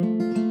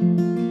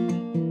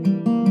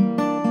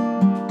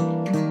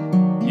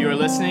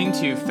listening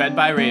to Fed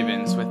by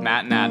Ravens with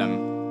Matt and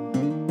Adam.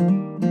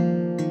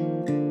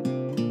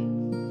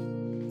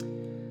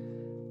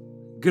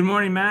 Good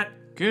morning, Matt.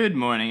 Good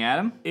morning,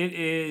 Adam. It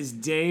is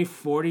day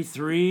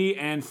 43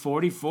 and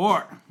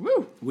 44.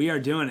 Woo! We are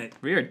doing it.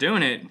 We are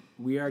doing it.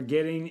 We are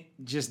getting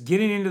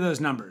into those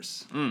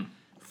numbers.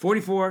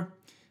 44,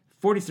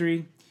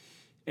 43,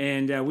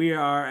 and we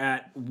are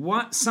at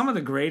some of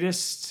the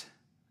greatest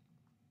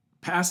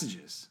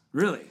passages,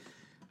 really.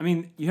 I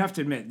mean, you have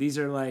to admit, these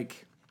are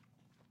like...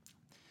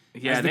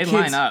 Yeah, they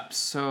line up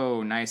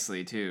so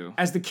nicely, too.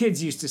 As the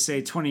kids used to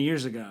say 20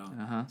 years ago,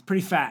 it's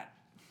pretty fat.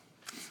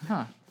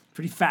 Huh.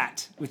 Pretty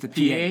fat with the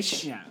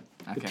pH. Yeah.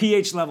 Okay. The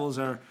pH levels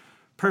are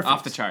perfect.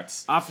 Off the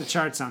charts. Off the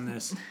charts on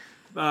this.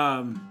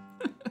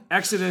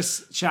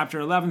 Exodus chapter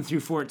 11 through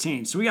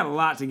 14. So we got a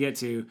lot to get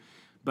to,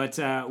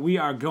 but we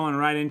are going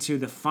right into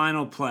the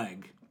final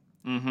plague.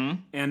 Mm-hmm.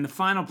 And the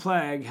final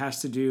plague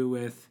has to do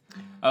with...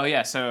 Oh,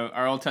 yeah. So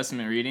our Old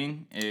Testament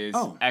reading is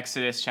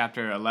Exodus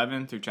chapter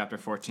 11 through chapter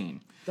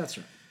 14. That's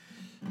right.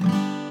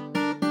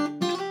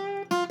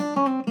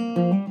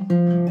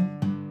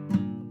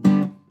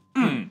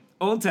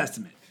 Old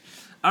Testament.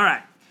 All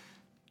right.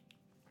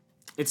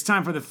 It's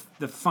time for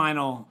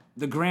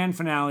the grand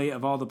finale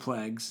of all the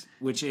plagues,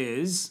 which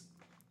is...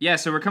 Yeah,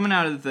 so we're coming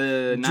out of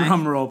the ninth...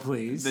 Drum roll,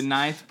 please. The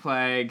ninth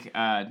plague,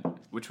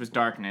 which was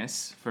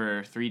darkness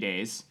for 3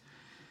 days.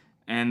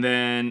 And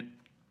then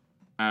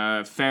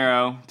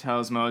Pharaoh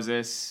tells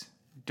Moses,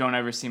 don't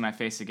ever see my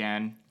face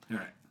again, all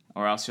right,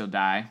 or else you'll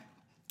die.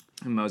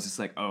 And Moses is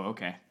like, oh,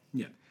 okay.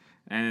 Yeah.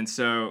 And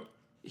so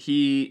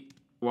he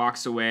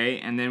walks away,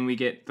 and then we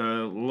get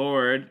the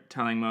Lord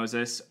telling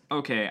Moses,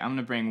 okay, I'm going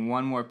to bring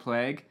one more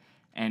plague,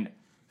 and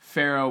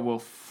Pharaoh will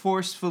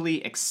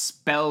forcefully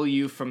expel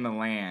you from the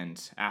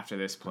land after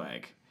this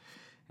plague.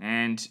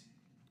 And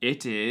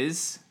it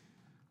is...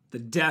 the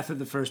death of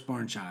the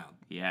firstborn child.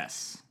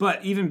 Yes.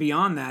 But even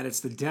beyond that, it's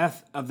the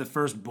death of the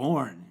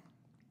firstborn,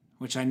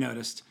 which I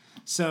noticed.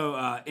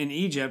 So in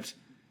Egypt,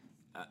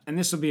 and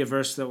this will be a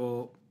verse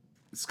that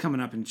it's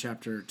coming up in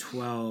chapter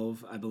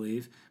 12, I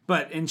believe.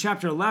 But in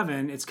chapter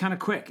 11, it's kind of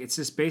quick. It's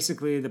just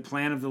basically the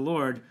plan of the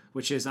Lord,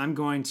 which is I'm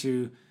going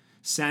to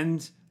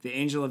send the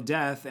angel of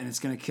death, and it's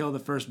going to kill the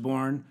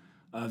firstborn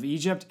of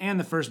Egypt and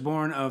the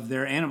firstborn of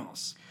their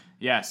animals.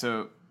 Yeah,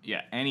 so,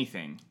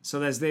 anything.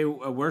 So as they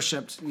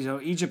worshipped,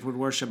 Egypt would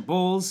worship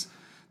bulls,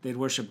 they'd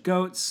worship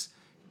goats,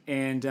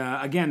 and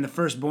again, the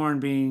firstborn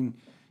being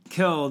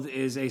killed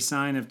is a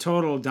sign of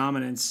total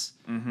dominance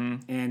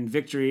and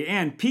victory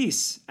and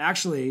peace.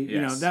 Actually,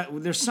 yes.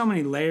 There's so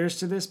many layers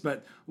to this,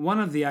 but one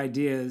of the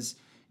ideas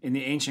in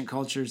the ancient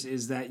cultures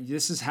is that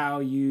this is how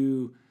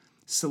you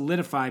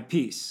solidify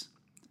peace.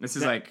 This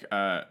is like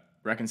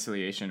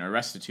reconciliation or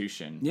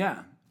restitution.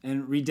 Yeah,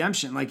 and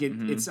redemption. Like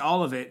it's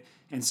all of it.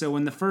 And so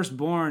when the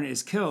firstborn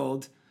is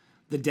killed,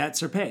 the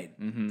debts are paid.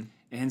 Mm-hmm.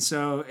 And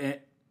so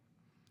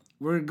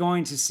we're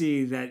going to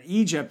see that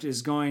Egypt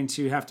is going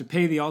to have to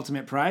pay the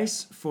ultimate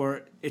price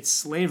for its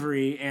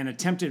slavery and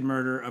attempted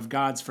murder of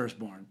God's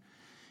firstborn.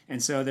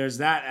 And so there's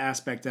that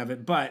aspect of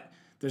it. But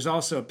there's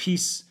also a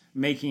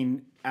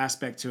peacemaking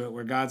aspect to it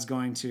where God's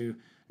going to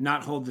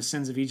not hold the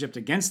sins of Egypt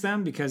against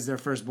them because their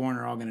firstborn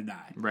are all going to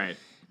die. Right.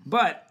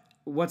 But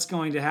what's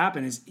going to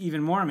happen is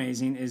even more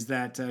amazing is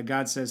that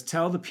God says,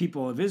 tell the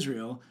people of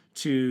Israel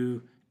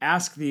to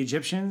ask the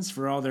Egyptians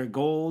for all their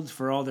gold,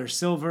 for all their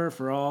silver,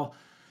 for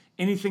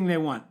anything they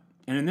want.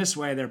 And in this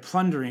way, they're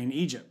plundering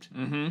Egypt.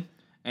 Mm-hmm.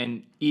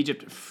 And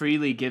Egypt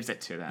freely gives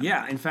it to them.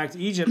 Yeah. In fact,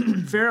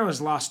 Pharaoh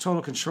has lost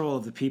total control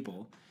of the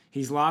people.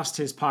 He's lost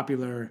his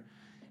popularity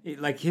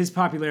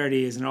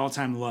is an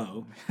all-time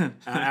low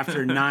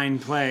after 9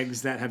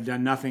 plagues that have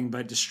done nothing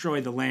but destroy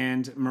the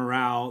land,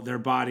 morale, their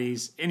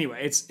bodies. Anyway,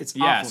 it's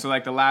awful. Yeah, so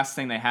like the last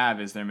thing they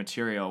have is their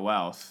material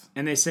wealth.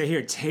 And they say,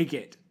 here, take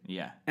it.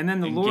 Yeah. And then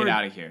the Lord... get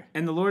out of here.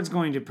 And the Lord's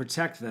going to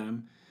protect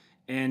them,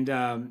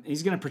 and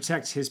he's going to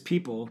protect his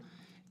people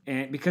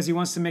because he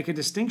wants to make a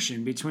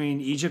distinction between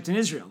Egypt and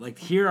Israel. Like,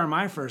 here are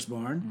my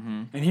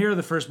firstborn, and here are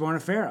the firstborn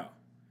of Pharaoh.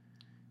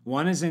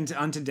 One is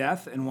unto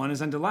death, and one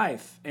is unto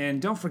life.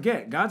 And don't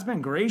forget, God's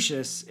been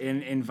gracious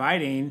in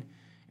inviting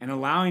and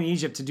allowing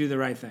Egypt to do the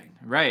right thing.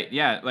 Right,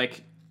 yeah.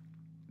 Like,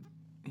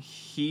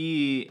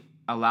 he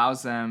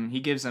gives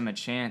them a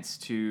chance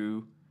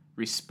to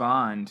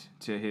respond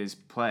to his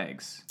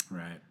plagues.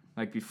 Right.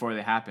 Like, before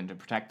they happen, to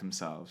protect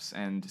themselves.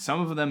 And some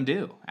of them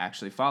do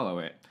actually follow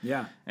it.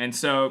 Yeah. And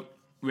so,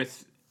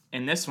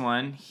 in this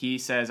one, he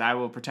says, I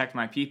will protect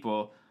my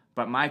people,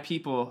 but my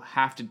people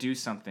have to do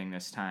something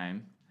this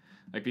time.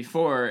 Like,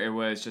 before, it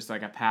was just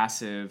like a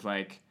passive,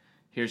 like,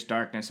 here's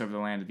darkness over the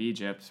land of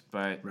Egypt,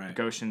 but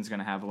Goshen's going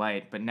to have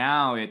light. But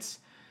now it's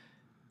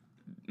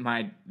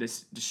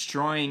this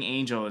destroying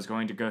angel is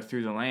going to go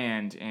through the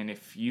land, and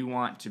if you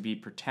want to be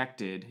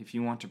protected, if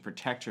you want to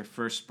protect your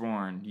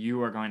firstborn,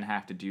 you are going to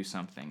have to do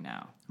something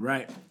now.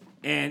 Right.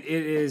 And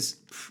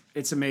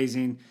it's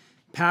amazing.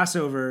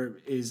 Passover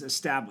is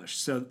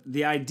established. So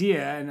the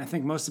idea, and I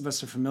think most of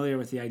us are familiar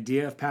with the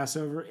idea of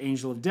Passover,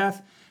 angel of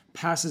death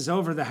passes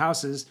over the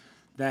houses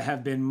that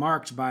have been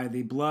marked by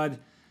the blood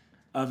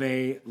of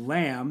a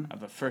lamb,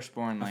 Of a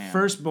firstborn lamb.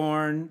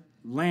 firstborn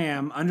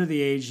lamb under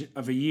the age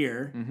of a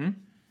year,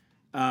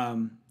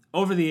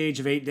 over the age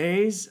of 8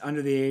 days,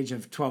 under the age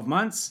of 12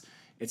 months.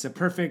 It's a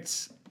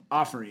perfect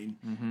offering.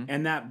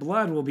 And that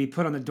blood will be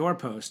put on the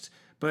doorpost.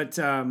 But,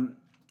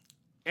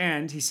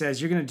 and he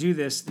says, you're going to do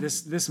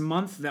this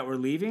month that we're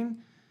leaving.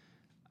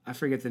 I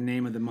forget the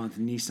name of the month,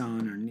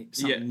 Nisan or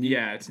something.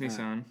 Yeah, it's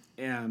Nisan.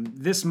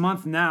 This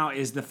month now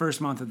is the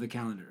first month of the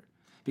calendar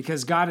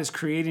because God is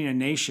creating a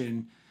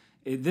nation.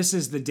 This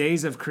is the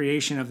days of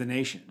creation of the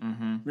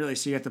nation, really.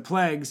 So you got the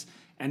plagues,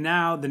 and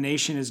now the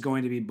nation is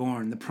going to be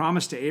born. The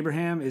promise to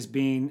Abraham is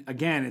being,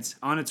 again, it's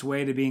on its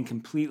way to being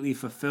completely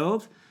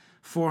fulfilled.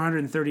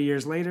 430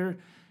 years later,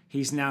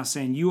 he's now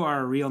saying, you are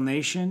a real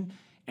nation,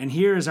 and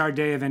here is our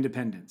day of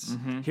independence.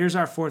 Here's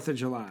our 4th of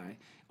July.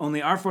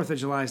 Only our 4th of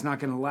July is not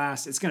going to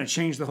last. It's going to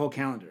change the whole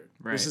calendar.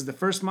 Right. This is the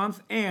first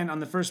month, and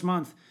on the first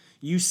month,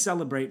 you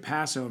celebrate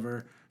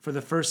Passover for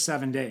the first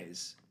 7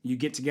 days. You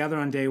get together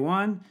on day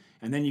 1,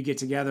 and then you get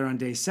together on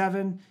day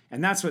 7,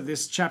 and that's what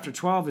this chapter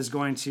 12 is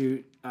going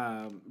to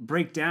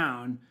break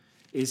down,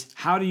 is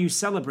how do you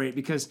celebrate?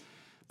 Because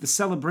the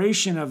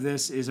celebration of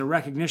this is a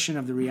recognition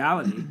of the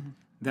reality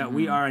that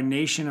we are a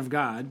nation of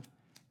God,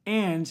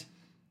 and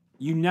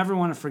you never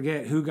want to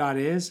forget who God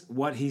is,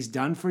 what he's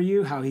done for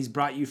you, how he's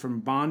brought you from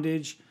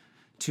bondage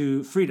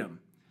to freedom.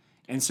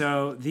 And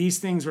so these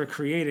things were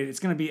created. It's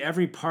going to be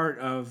every part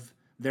of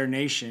their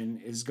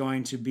nation is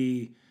going to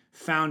be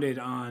founded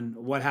on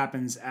what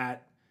happens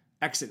at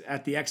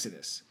the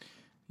Exodus.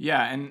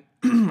 Yeah,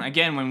 and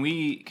again, when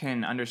we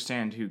can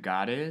understand who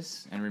God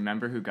is and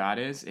remember who God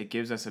is, it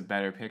gives us a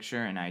better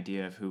picture and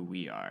idea of who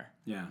we are.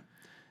 Yeah.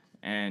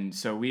 And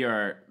so we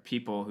are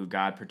people who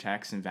God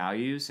protects and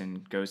values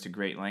and goes to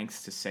great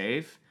lengths to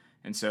save.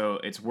 And so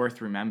it's worth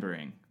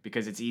remembering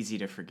because it's easy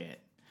to forget.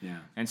 Yeah.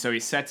 And so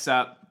he sets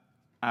up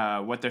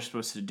what they're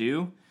supposed to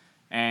do.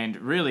 And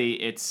really,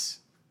 it's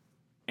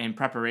in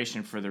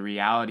preparation for the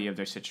reality of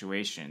their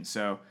situation.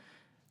 So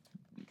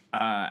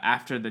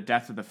after the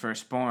death of the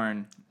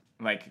firstborn,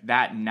 like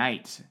that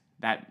night,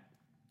 the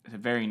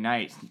very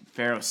night,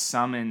 Pharaoh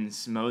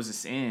summons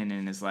Moses in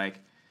and is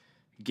like,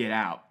 get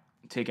out.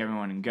 Take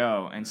everyone and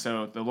go. And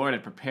so the Lord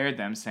had prepared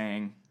them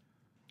saying,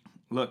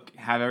 look,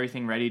 have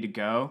everything ready to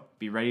go,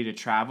 be ready to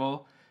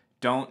travel.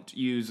 Don't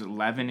use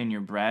leaven in your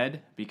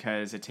bread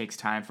because it takes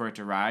time for it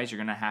to rise. You're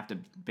going to have to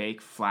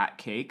bake flat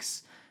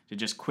cakes to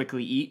just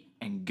quickly eat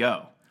and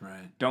go.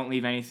 Right. Don't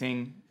leave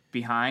anything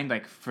behind,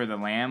 like for the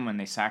lamb, when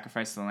they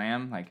sacrifice the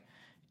lamb, like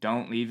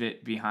don't leave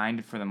it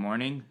behind for the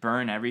morning.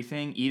 Burn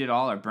everything, eat it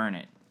all or burn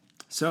it.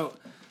 So,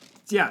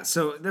 yeah,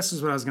 so this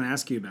is what I was going to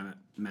ask you about,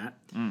 Matt.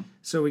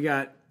 So we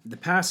got the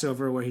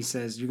Passover where he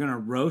says you're going to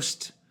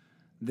roast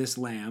this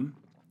lamb,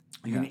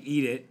 you're going to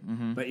eat it,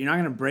 but you're not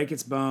going to break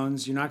its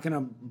bones, you're not going to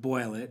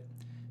boil it.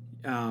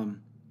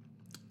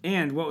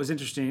 And what was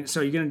interesting,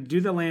 so you're going to do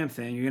the lamb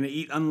thing, you're going to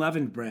eat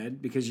unleavened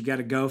bread because you got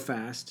to go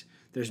fast.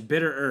 There's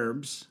bitter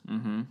herbs,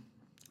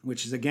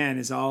 which is, again,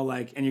 is all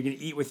like, and you're going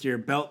to eat with your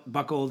belt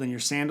buckled and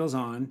your sandals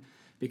on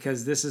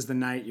because this is the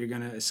night you're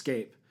going to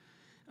escape.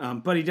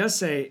 But he does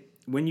say,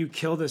 when you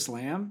kill this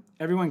lamb,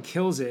 everyone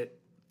kills it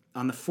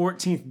on the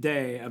 14th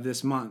day of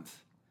this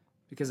month,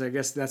 because I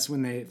guess that's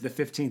when the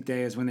 15th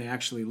day is when they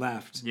actually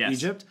left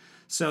Egypt.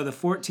 So the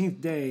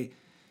 14th day,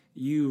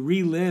 you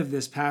relive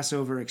this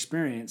Passover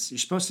experience. You're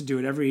supposed to do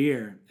it every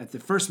year at the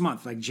first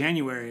month, like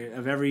January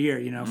of every year,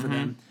 for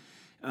them.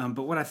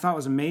 But what I thought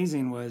was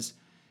amazing was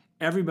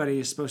everybody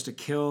is supposed to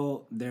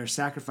kill their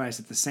sacrifice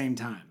at the same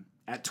time,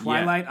 at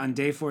twilight on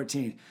day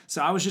 14.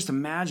 So I was just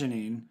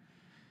imagining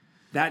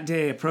that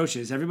day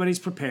approaches, everybody's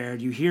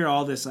prepared. You hear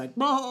all this like,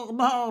 bah,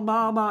 bah,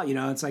 bah, bah.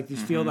 It's like you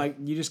feel like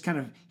you just kind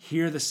of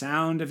hear the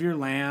sound of your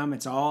lamb.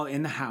 It's all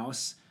in the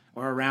house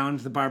or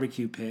around the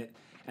barbecue pit.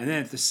 And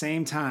then at the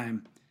same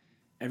time,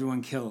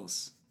 everyone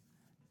kills.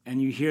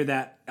 And you hear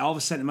that, all of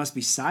a sudden it must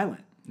be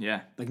silent.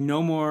 Yeah. Like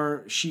no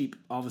more sheep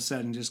all of a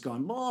sudden just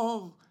going,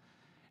 bah.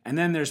 And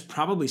then there's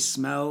probably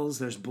smells,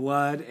 there's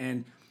blood,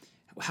 and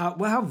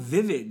how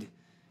vivid.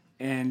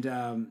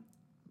 And,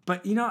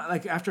 but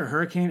like after a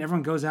hurricane,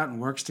 everyone goes out and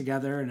works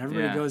together, and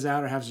everybody goes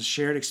out or has a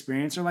shared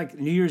experience, or like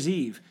New Year's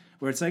Eve,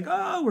 where it's like,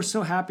 oh, we're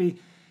so happy.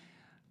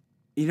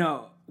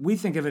 We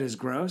think of it as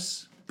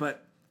gross,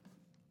 but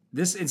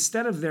this,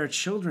 instead of their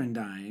children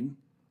dying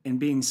and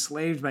being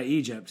slaved by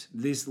Egypt,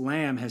 this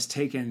lamb has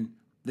taken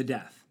the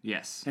death.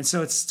 Yes. And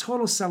so it's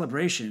total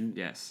celebration.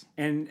 Yes.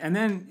 And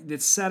then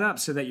it's set up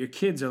so that your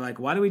kids are like,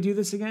 why do we do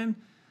this again?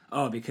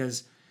 Oh,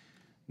 because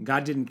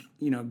God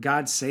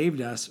God saved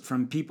us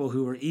from people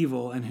who were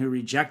evil and who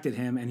rejected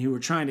him and who were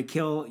trying to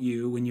kill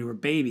you when you were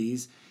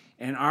babies.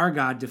 And our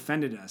God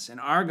defended us and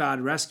our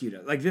God rescued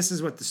us. Like, this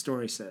is what the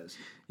story says.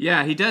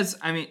 Yeah, he does.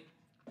 I mean,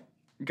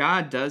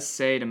 God does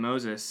say to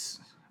Moses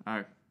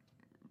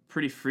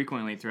pretty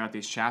frequently throughout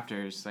these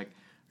chapters, like,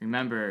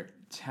 remember,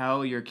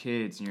 tell your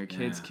kids and your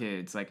kids'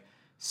 kids, like,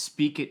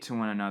 speak it to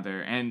one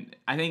another. And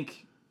I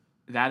think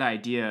that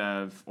idea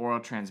of oral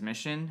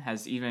transmission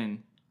has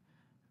even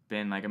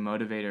been like a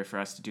motivator for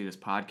us to do this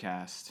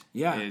podcast.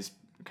 Yeah. Is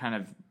kind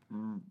of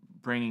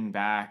bringing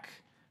back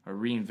or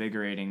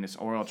reinvigorating this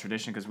oral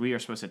tradition, because we are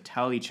supposed to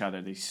tell each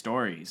other these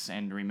stories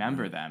and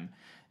remember them.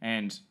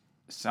 And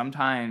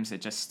sometimes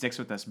it just sticks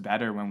with us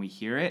better when we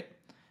hear it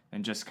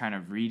than just kind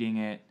of reading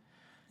it.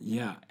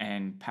 Yeah.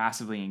 And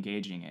passively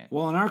engaging it.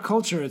 Well, in our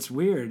culture, it's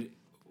weird.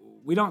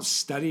 We don't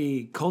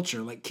study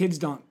culture. Like, kids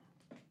don't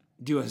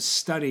do a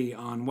study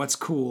on what's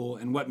cool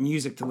and what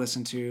music to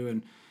listen to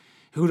and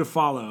who to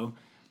follow.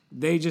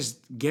 They just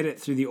get it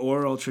through the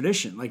oral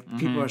tradition, like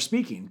people are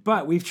speaking.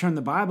 But we've turned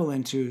the Bible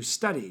into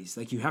studies.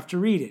 Like, you have to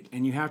read it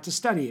and you have to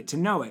study it to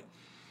know it.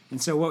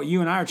 And so what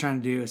you and I are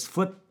trying to do is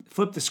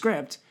flip the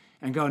script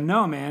and go,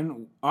 no,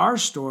 man, our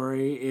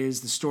story is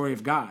the story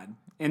of God.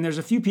 And there's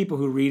a few people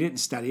who read it and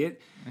study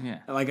it,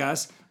 like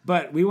us.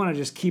 But we want to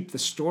just keep the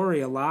story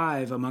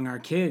alive among our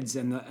kids,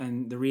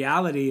 and the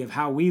reality of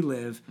how we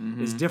live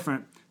is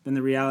different than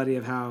the reality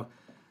of how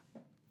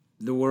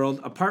the world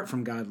apart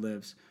from God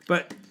lives.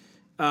 But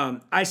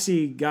I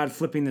see God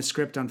flipping the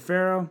script on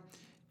Pharaoh,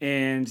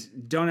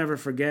 and don't ever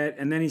forget.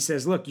 And then he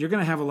says, look, you're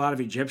going to have a lot of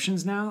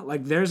Egyptians now.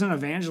 Like, there's an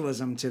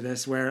evangelism to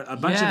this where a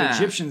bunch of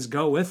Egyptians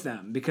go with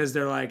them because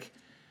they're like,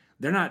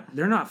 they're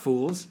not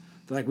fools.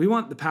 They're like, we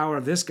want the power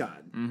of this God.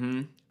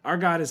 Mm-hmm. Our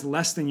God is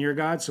less than your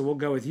God, so we'll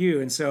go with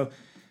you. And so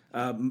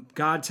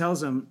God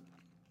tells them,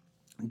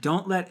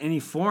 don't let any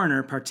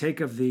foreigner partake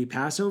of the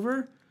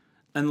Passover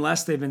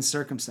unless they've been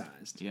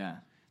circumcised. Yeah.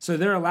 So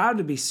they're allowed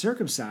to be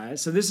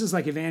circumcised. So this is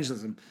like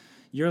evangelism.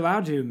 You're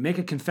allowed to make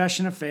a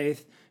confession of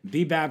faith,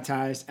 be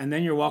baptized, and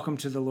then you're welcome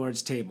to the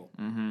Lord's table.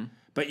 Mm-hmm.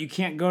 But you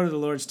can't go to the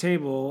Lord's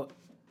table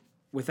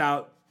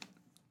without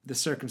the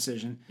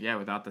circumcision. Yeah,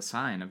 without the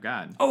sign of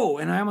God. Oh,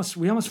 and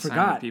we almost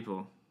forgot.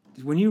 People.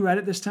 When you read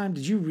it this time,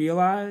 did you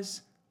realize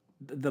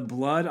the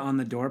blood on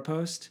the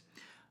doorpost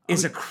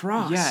is a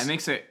cross? Yeah, it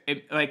makes you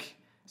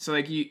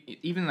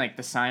even like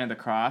the sign of the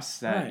cross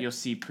that you'll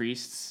see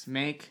priests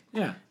make.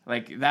 Yeah,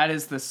 like that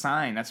is the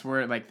sign. That's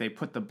where like they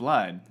put the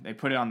blood. They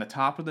put it on the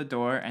top of the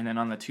door and then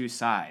on the two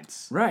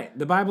sides. Right.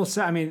 The Bible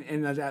says. I mean,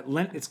 in that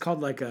it's called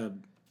like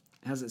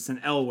it's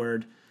an L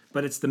word,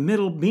 but it's the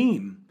middle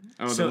beam.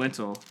 Oh, so, the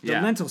lintel. The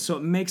lintel, so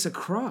it makes a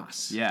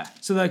cross. Yeah.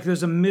 So like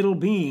there's a middle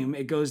beam,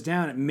 it goes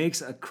down, it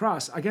makes a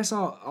cross. I guess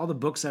all the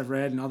books I've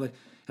read and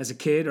as a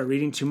kid or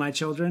reading to my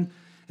children,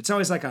 it's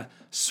always like a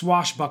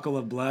swashbuckle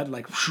of blood,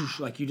 like whoosh,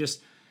 like you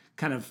just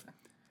kind of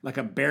like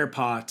a bear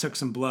paw took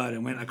some blood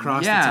and went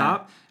across the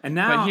top. And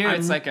now but here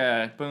it's like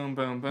a boom,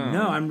 boom, boom.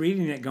 No, I'm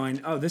reading it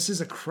going, oh, this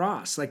is a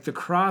cross. Like the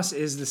cross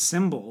is the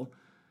symbol.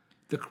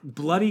 The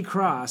bloody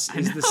cross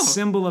is the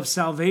symbol of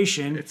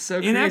salvation. It's so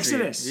crazy. In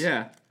Exodus.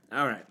 Yeah.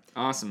 All right.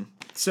 Awesome.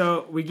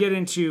 So we got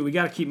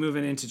to keep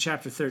moving into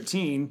chapter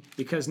 13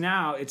 because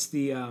now it's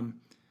it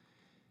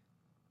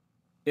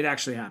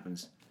actually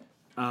happens.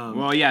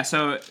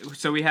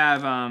 So we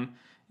have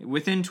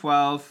within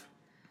 12,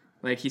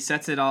 like he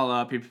sets it all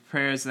up. He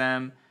prepares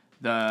them.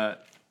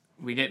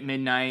 We get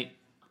midnight.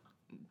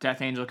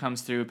 Death angel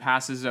comes through,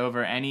 passes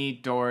over any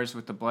doors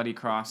with the bloody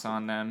cross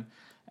on them,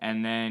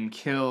 and then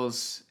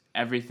kills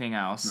everything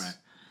else.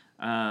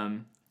 Right.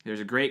 There's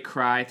a great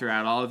cry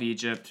throughout all of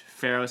Egypt.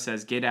 Pharaoh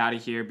says, get out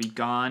of here, be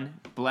gone,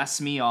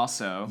 bless me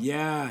also.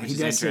 Yeah, he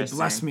does say,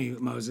 bless me,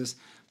 Moses.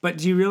 But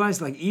do you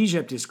realize, like,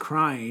 Egypt is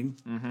crying,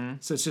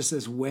 so it's just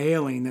this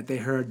wailing that they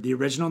heard the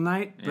original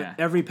night, but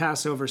every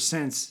Passover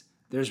since,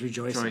 there's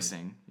rejoicing.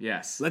 Rejoicing,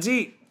 yes. Let's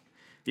eat.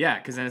 Yeah,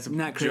 because then it's a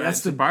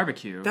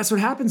barbecue. That's what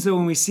happens, though,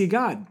 when we see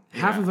God.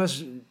 Half of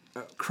us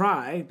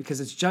cry because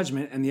it's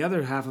judgment, and the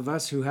other half of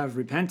us who have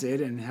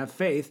repented and have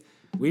faith,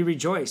 we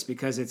rejoice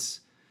because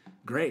it's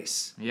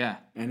grace. Yeah.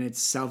 And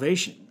it's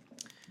salvation.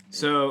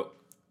 So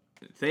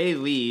they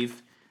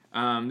leave.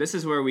 This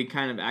is where we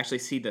kind of actually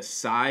see the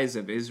size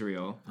of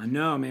Israel. I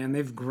know, man.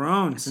 They've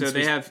grown. So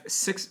they have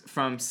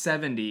from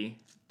 70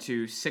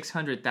 to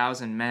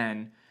 600,000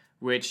 men,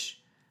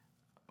 which,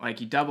 like,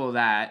 you double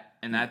that,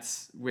 and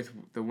that's with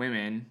the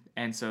women.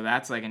 And so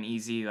that's like an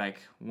easy, like,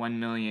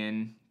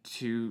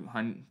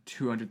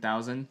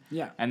 1,200,000.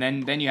 Yeah. And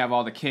then you have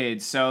all the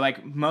kids. So,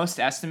 like, most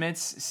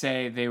estimates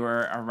say they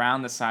were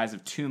around the size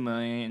of 2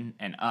 million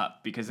and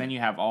up, because then you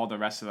have all the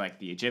rest of, like,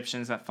 the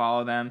Egyptians that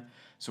follow them.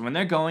 So when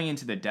they're going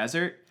into the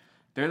desert,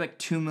 they're like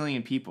 2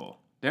 million people.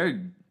 They're a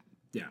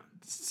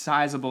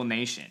sizable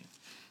nation.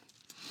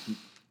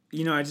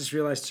 You know, I just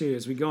realized, too,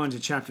 as we go into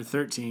chapter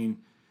 13,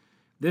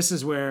 this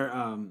is where,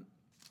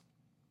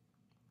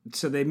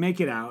 so they make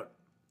it out.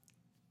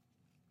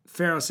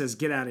 Pharaoh says,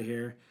 get out of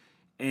here.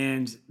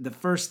 And the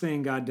first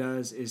thing God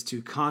does is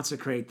to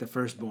consecrate the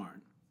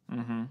firstborn,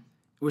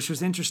 which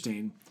was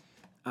interesting.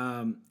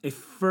 A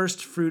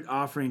first fruit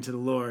offering to the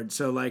Lord.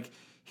 So, like,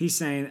 he's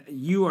saying,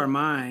 you are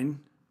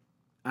mine.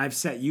 I've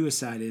set you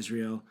aside,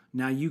 Israel.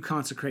 Now you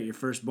consecrate your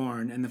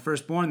firstborn. And the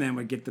firstborn then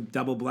would get the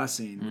double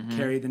blessing,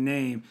 carry the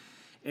name.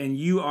 And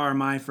you are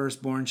my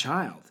firstborn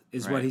child,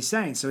 is what he's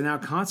saying. So now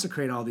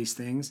consecrate all these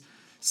things,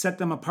 set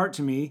them apart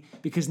to me,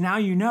 because now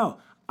you know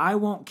I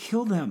won't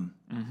kill them.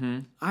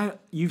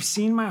 You've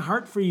seen my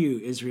heart for you,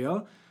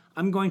 Israel.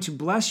 I'm going to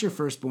bless your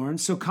firstborn,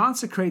 so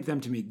consecrate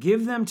them to me.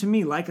 Give them to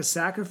me like a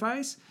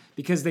sacrifice,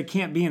 because they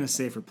can't be in a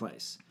safer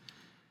place.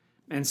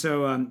 And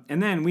so,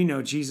 and then we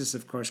know Jesus,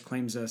 of course,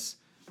 claims us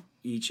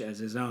each as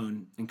his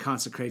own and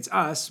consecrates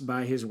us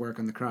by his work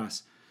on the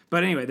cross.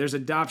 But anyway, there's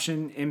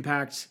adoption,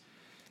 impact,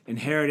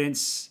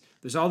 inheritance.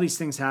 There's all these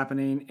things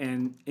happening.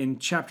 And in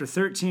chapter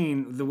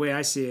 13, the way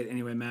I see it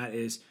anyway, Matt,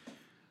 is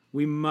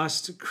we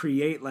must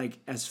create, like,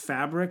 as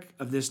fabric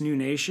of this new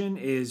nation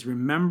is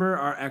remember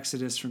our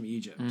exodus from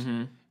Egypt.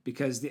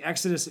 Because the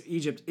exodus of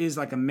Egypt is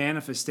like a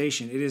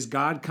manifestation. It is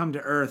God come to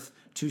earth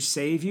to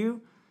save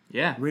you.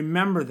 Yeah.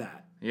 Remember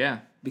that. Yeah.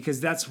 Because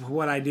that's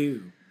what I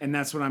do. And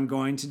that's what I'm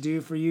going to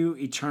do for you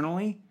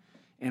eternally.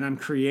 And I'm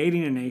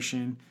creating a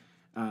nation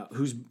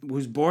whose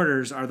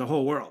borders are the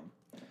whole world.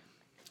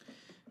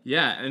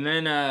 Yeah, and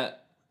then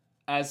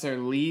as they're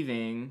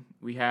leaving,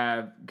 we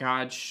have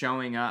God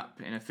showing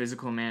up in a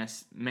physical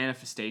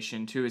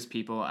manifestation to his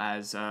people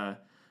as a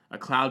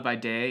cloud by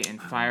day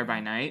and fire by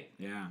night.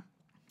 Yeah.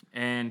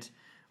 And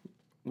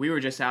we were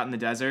just out in the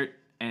desert,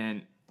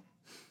 and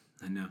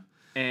I know.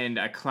 And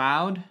a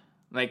cloud,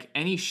 like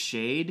any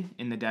shade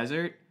in the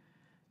desert,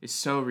 is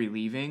so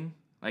relieving.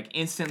 Like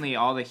instantly,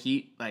 all the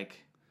heat,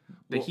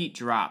 heat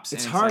drops.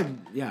 It's and hard.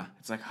 Like, yeah.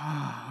 It's like,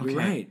 oh, okay. You're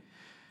right.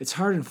 It's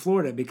hard in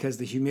Florida because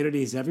the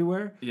humidity is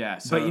everywhere. Yeah.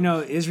 So, but you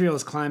know,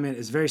 Israel's climate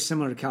is very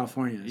similar to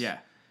California's. Yeah.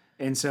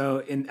 And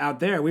so out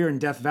there, we were in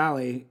Death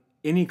Valley.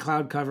 Any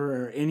cloud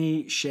cover or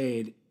any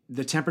shade,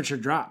 the temperature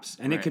drops,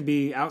 and it could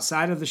be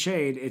outside of the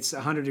shade, it's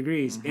 100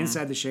 degrees.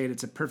 Inside the shade,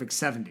 it's a perfect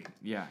 70.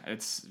 Yeah,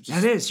 it's just,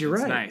 that is. You're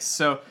right. Nice.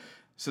 So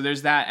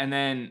there's that, and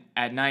then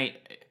at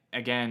night,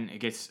 again, it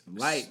gets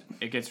light.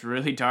 It gets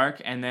really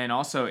dark, and then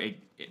also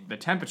the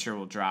temperature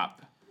will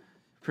drop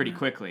pretty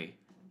quickly.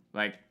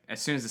 Like as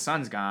soon as the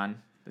sun's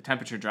gone, the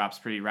temperature drops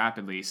pretty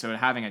rapidly. So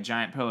having a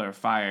giant pillar of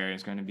fire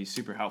is going to be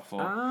super helpful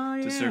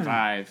to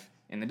survive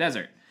in the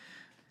desert.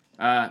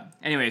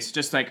 Anyways,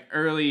 just like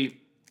early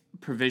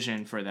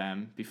provision for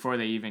them before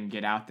they even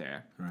get out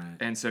there. Right.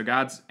 And so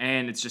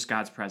it's just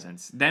God's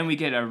presence. Then we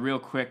get a real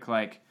quick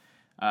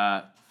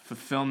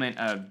fulfillment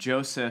of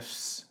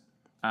Joseph's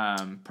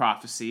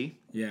prophecy.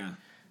 Yeah.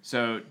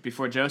 So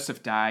before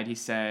Joseph died, he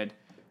said,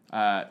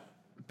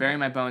 bury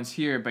my bones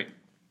here, but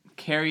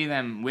carry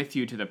them with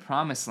you to the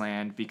promised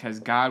land, because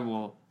God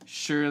will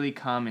surely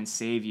come and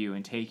save you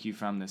and take you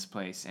from this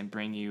place and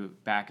bring you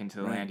back into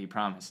the land he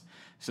promised.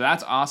 So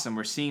that's awesome.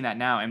 We're seeing that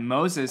now. And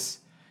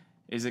Moses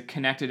is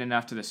connected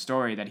enough to the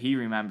story that he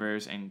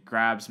remembers and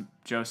grabs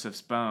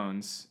Joseph's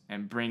bones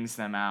and brings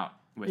them out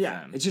with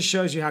them. It just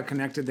shows you how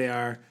connected they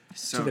are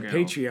to the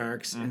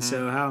patriarchs, and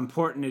so how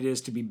important it is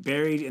to be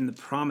buried in the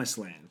promised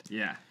land.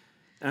 Yeah.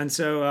 And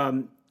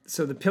so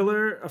so the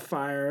pillar of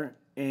fire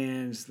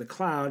and the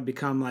cloud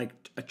become like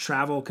a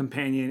travel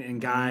companion and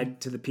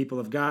guide to the people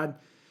of God.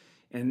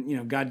 And, you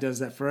know, God does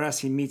that for us.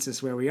 He meets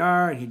us where we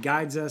are, and he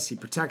guides us, he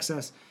protects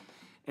us.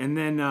 And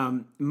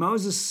then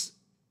Moses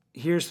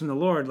hears from the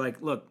Lord,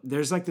 like, look,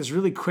 there's like this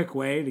really quick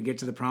way to get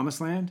to the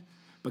promised land,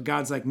 but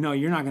God's like, no,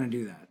 you're not going to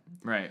do that.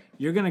 Right.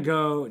 You're going to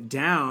go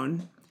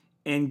down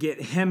and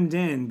get hemmed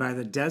in by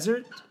the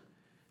desert.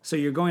 So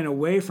you're going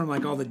away from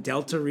like all the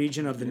delta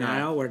region of the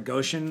Nile where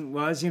Goshen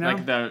was, you know?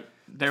 Like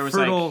there was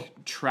fertile,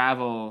 like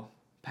travel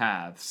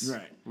paths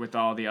with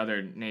all the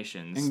other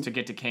nations to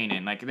get to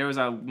Canaan. Like there was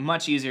a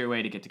much easier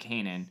way to get to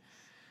Canaan.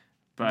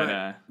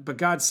 But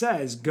God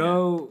says,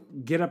 go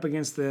get up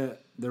against the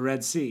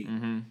Red Sea.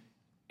 Mm-hmm.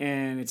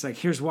 And it's like,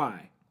 here's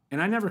why. And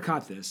I never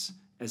caught this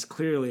as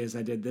clearly as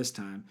I did this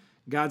time.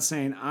 God's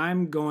saying,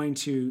 I'm going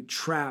to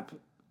trap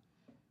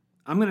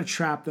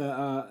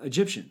the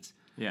Egyptians.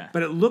 Yeah.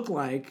 But it looked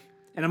like,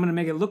 and I'm going to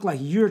make it look like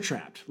you're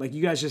trapped. Like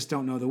you guys just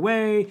don't know the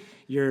way.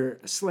 You're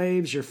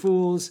slaves. You're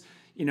fools.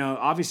 You know,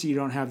 obviously you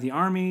don't have the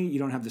army. You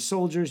don't have the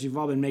soldiers. You've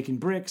all been making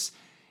bricks.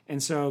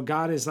 And so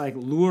God is like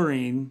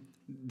luring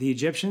the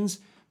Egyptians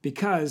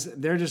because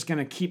they're just going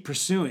to keep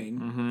pursuing.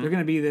 Mm-hmm. They're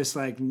going to be this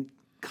like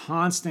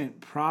constant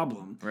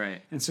problem.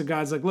 Right. And so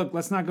God's like, look,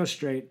 let's not go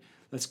straight.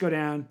 Let's go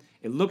down.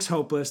 It looks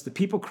hopeless. The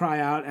people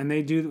cry out, and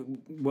they do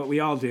what we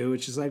all do,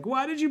 which is like,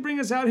 why did you bring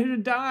us out here to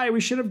die?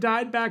 We should have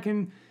died back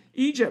in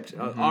Egypt.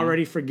 Mm-hmm.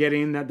 Already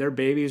forgetting that their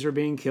babies are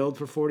being killed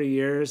for 40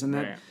 years and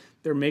that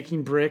they're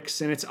making bricks,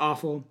 and it's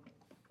awful.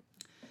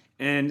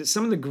 And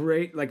some of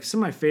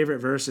my favorite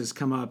verses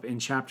come up in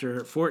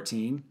chapter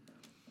 14,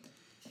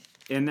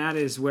 and that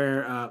is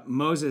where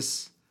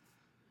Moses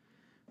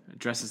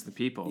addresses the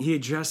people. He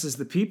addresses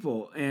the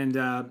people,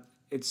 and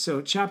it's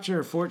so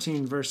chapter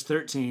 14, verse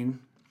 13.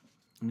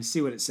 Let me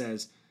see what it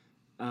says.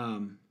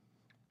 And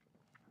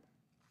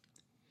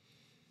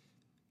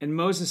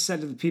Moses said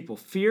to the people,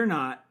 "Fear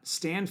not,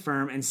 stand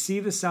firm, and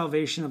see the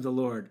salvation of the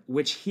Lord,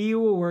 which he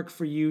will work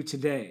for you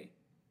today.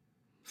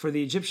 For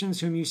the Egyptians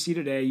whom you see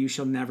today, you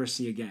shall never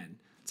see again."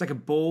 It's like a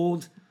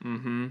bold,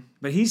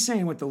 but he's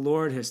saying what the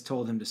Lord has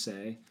told him to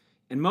say.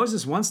 And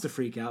Moses wants to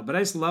freak out, but I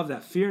just love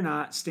that. Fear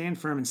not, stand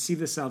firm, and see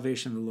the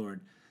salvation of the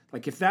Lord.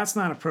 Like if that's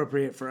not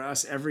appropriate for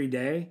us every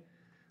day,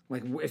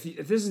 Like, if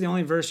this is the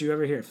only verse you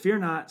ever hear, fear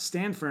not,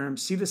 stand firm,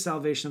 see the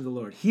salvation of the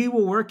Lord. He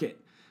will work it.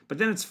 But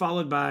then it's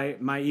followed by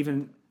I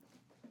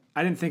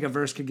didn't think a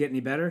verse could get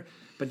any better.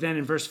 But then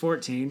in verse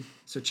 14,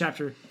 so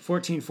chapter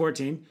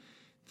 14,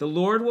 the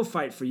Lord will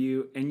fight for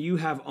you, and you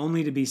have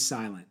only to be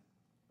silent.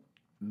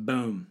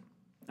 Boom.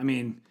 I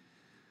mean,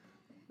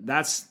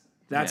 that's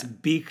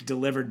beak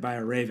delivered by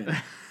a raven.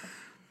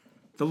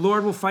 The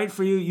Lord will fight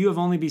for you. You have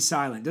only be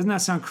silent. Doesn't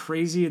that sound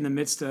crazy in the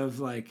midst of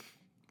like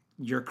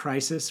your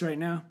crisis right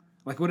now?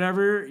 Like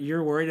whatever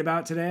you're worried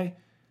about today,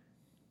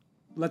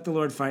 let the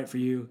Lord fight for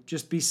you.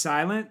 Just be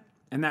silent.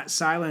 And that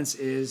silence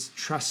is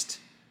trust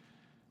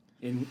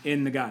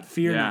in the God.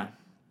 Fear not.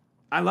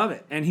 I love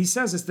it. And he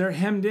says this, they're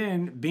hemmed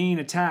in, being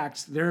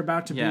attacked. They're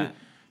about to be,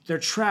 they're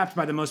trapped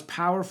by the most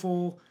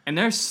powerful. And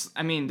they're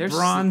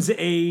Bronze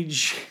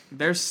Age.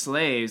 They're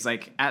slaves.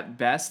 Like at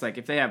best, like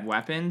if they have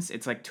weapons,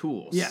 it's like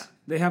tools. Yeah.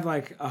 They have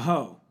like a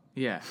hoe.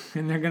 Yeah.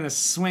 And they're going to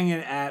swing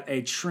it at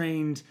a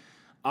trained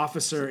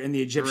officer in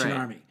the Egyptian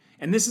army.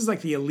 And this is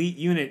like the elite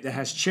unit that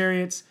has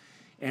chariots.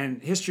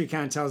 And history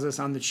kind of tells us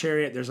on the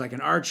chariot, there's like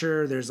an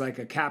archer, there's like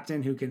a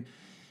captain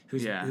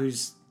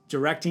who's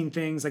directing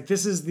things. Like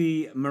this is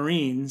the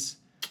Marines,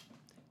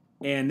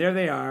 and there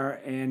they are,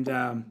 and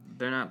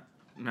they're not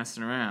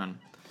messing around.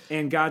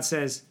 And God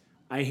says,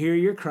 "I hear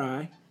your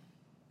cry.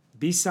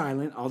 Be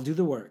silent. I'll do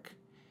the work.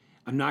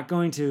 I'm not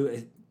going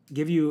to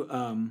give you.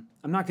 I'm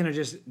not going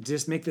to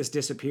just make this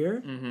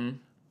disappear. Mm-hmm.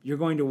 You're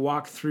going to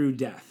walk through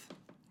death.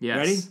 Yes.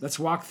 Ready? Let's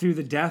walk through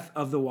the death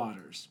of the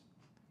waters."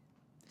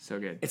 So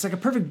good. It's like a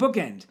perfect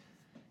bookend.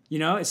 You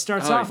know, it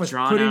starts off with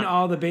putting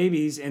all the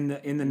babies in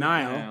the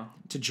Nile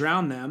to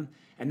drown them,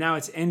 and now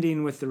it's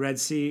ending with the Red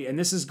Sea, and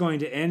this is going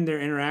to end their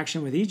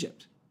interaction with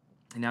Egypt.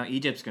 And now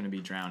Egypt's going to be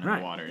drowned in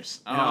the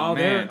waters. And oh,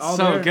 man.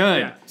 So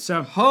good. Yeah.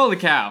 So, holy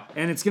cow.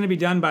 And it's going to be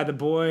done by the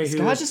boy who...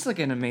 God's just like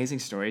an amazing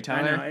storyteller.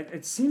 I know.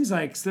 It seems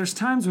like there's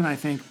times when I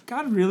think,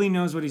 God really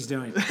knows what he's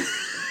doing.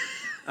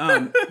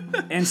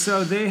 And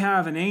so they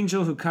have an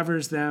angel who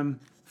covers them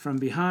from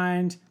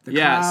behind. The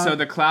cloud. So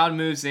the cloud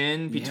moves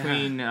in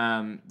between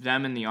them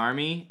and the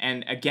army.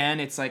 And again,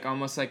 it's like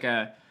almost like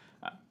a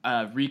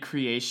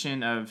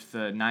recreation of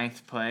the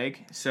ninth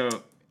plague. So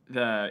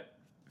the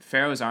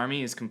Pharaoh's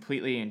army is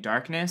completely in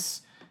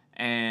darkness,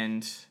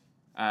 and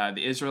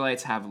the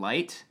Israelites have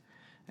light,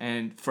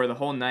 and for the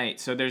whole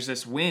night. So there's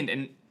this wind,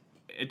 and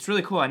it's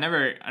really cool. I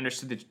never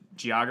understood the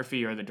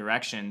geography or the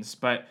directions,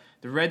 but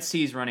the Red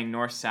Sea is running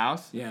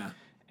north-south. Yeah.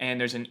 And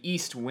there's an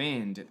east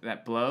wind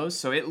that blows,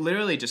 so it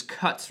literally just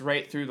cuts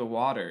right through the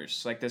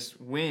waters. Like this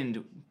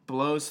wind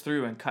blows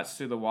through and cuts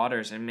through the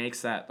waters and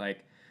makes that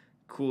like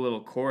cool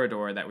little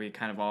corridor that we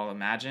kind of all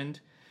imagined.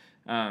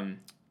 And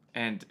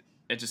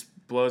it just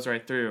blows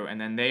right through, and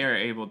then they are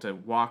able to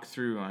walk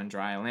through on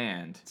dry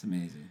land. It's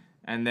amazing.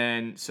 And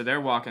then, so they're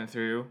walking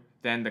through,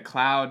 then the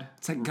cloud...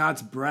 It's like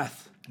God's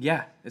breath.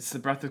 Yeah, it's the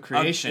breath of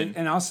creation.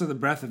 And also the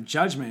breath of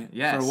judgment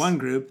for one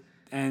group,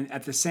 and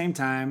at the same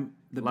time,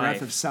 the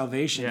breath of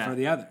salvation for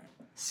the other.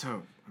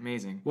 So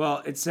amazing.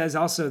 Well, it says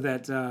also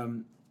that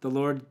the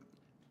Lord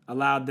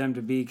allowed them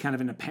to be kind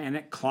of in a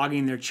panic,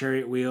 clogging their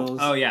chariot wheels.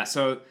 Oh, yeah.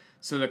 So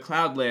the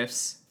cloud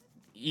lifts.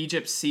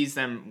 Egypt sees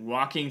them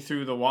walking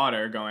through the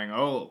water going,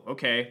 oh,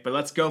 okay, but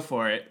let's go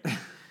for it.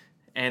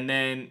 And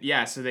then,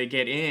 so they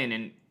get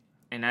in,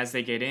 and as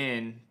they get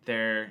in,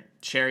 their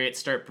chariots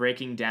start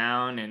breaking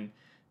down, and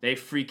they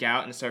freak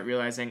out and start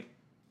realizing,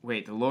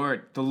 wait, the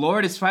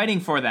Lord is fighting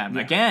for them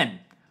again.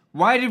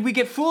 Why did we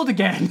get fooled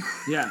again?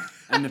 Yeah,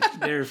 and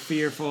they're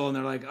fearful, and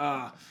they're like,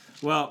 oh.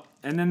 Well,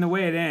 and then the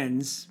way it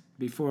ends,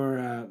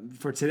 for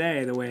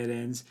today, the way it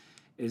ends,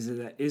 is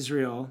that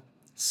Israel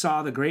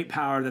saw the great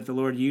power that the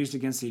Lord used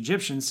against the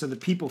Egyptians, so the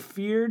people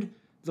feared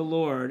the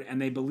Lord,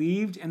 and they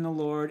believed in the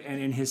Lord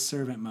and in his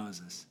servant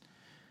Moses.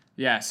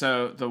 Yeah,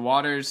 so the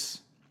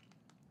waters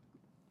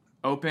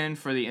open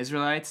for the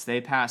Israelites,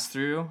 they pass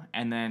through,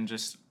 and then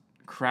just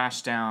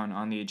crash down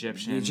on the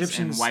Egyptians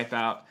and wipe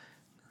out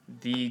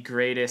the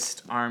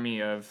greatest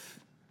army of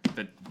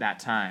that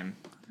time.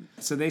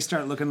 So they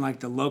start looking like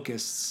the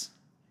locusts.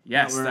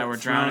 Yes, that were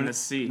drowned in the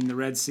sea. In the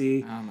Red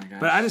Sea. Oh my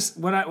But gosh.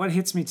 what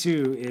hits me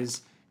too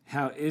is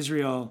how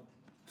Israel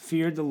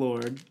feared the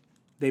Lord,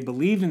 they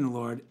believed in the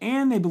Lord,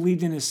 and they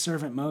believed in his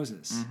servant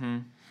Moses. Mm-hmm.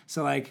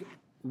 So like,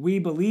 we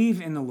believe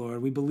in the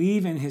Lord, we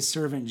believe in his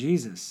servant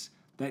Jesus,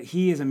 that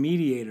he is a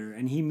mediator,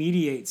 and he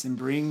mediates and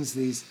brings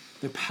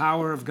the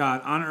power of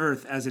God on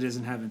earth as it is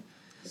in heaven.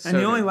 And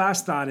the only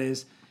last thought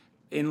is,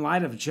 in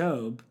light of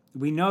Job,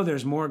 we know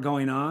there's more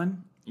going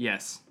on.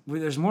 Yes.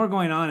 There's more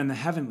going on in the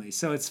heavenly.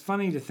 So it's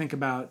funny to think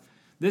about,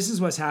 this is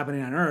what's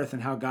happening on earth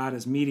and how God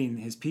is meeting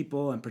his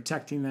people and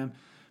protecting them.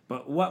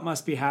 But what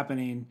must be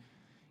happening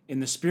in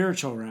the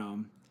spiritual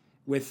realm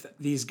with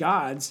these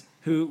gods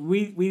who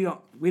we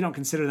don't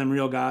consider them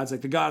real gods,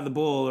 like the god of the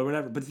bull or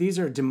whatever, but these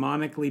are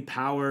demonically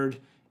powered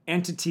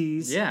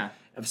entities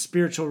of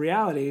spiritual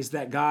realities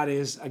that God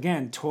is,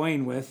 again,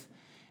 toying with.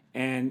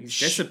 And he's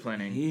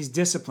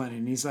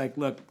disciplining. He's like,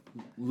 look,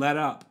 let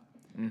up.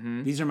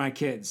 Mm-hmm. These are my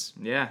kids.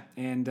 Yeah.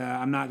 And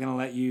I'm not going to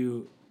let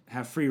you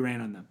have free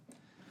reign on them.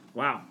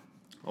 Wow.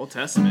 Old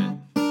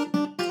Testament.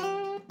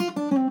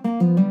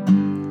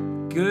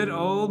 Good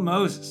old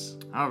Moses.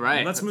 All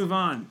right. Let's move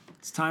on.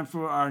 It's time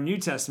for our New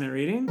Testament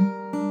reading.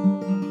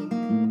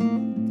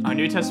 Our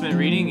New Testament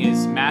reading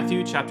is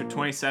Matthew chapter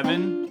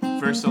 27,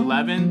 verse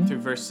 11 through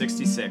verse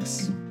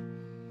 66.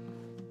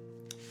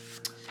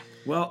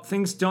 Well,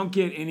 things don't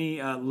get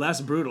any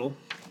less brutal.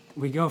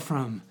 We go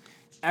from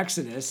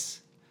Exodus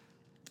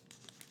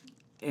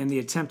and the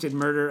attempted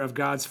murder of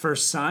God's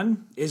first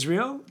son,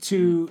 Israel,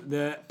 to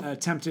the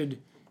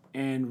attempted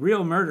and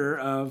real murder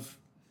of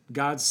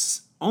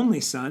God's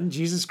only son,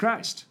 Jesus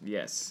Christ.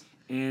 Yes.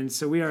 And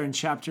so we are in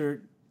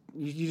chapter,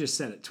 you just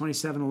said it,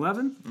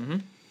 27:11. Mm-hmm.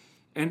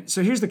 And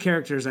so here's the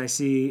characters I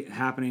see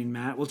happening,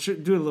 Matt. We'll do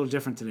it a little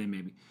different today,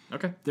 maybe.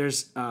 Okay.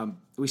 There's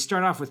we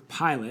start off with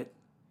Pilate,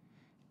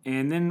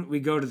 and then we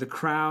go to the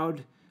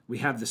crowd. We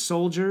have the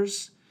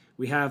soldiers.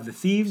 We have the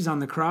thieves on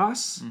the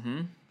cross.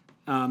 Mm-hmm.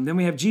 Then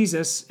we have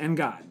Jesus and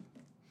God.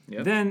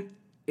 Yep. Then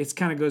it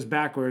kind of goes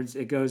backwards.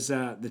 It goes,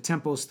 the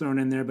temple's thrown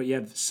in there, but you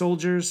have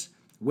soldiers,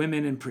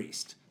 women, and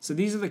priests. So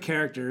these are the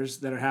characters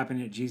that are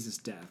happening at Jesus'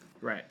 death.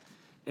 Right.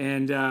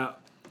 And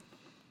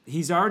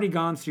he's already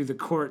gone through the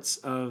courts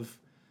of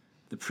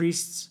the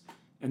priests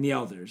and the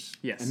elders.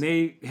 Yes. And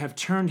they have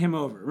turned him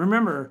over.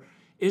 Remember,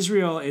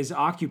 Israel is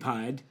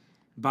occupied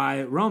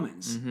by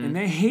Romans, and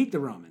they hate the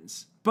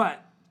Romans,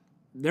 but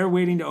they're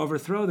waiting to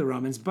overthrow the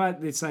Romans. But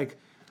it's like,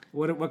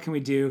 what can we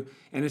do?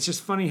 And it's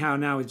just funny how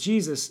now with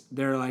Jesus,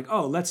 they're like,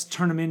 oh, let's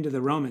turn him into the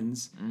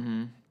Romans.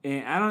 Mm-hmm.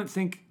 And I don't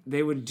think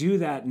they would do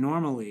that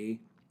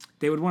normally.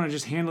 They would want to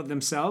just handle it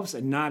themselves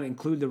and not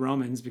include the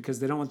Romans because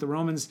they don't want the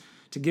Romans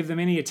to give them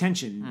any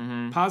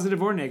attention,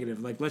 positive or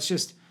negative. Like,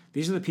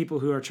 these are the people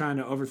who are trying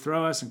to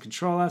overthrow us and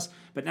control us.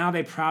 But now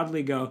they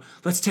proudly go,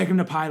 let's take them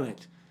to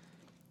Pilate.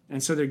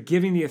 And so they're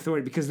giving the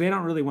authority because they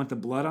don't really want the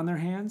blood on their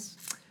hands.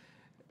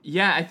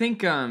 Yeah, I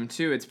think,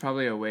 too, it's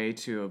probably a way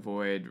to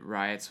avoid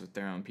riots with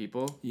their own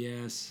people.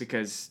 Yes.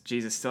 Because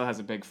Jesus still has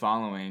a big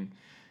following.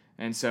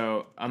 And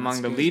so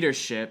among the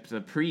leadership, the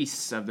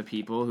priests of the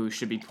people who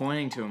should be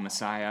pointing to a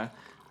Messiah,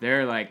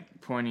 they're like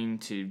pointing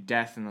to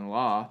death in the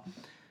law.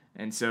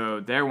 And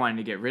so they're wanting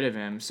to get rid of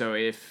him. So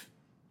if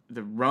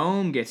the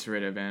Rome gets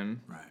rid of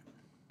him,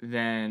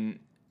 then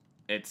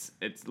it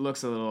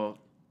looks a little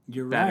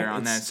better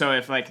on that. So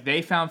if like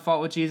they found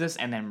fault with Jesus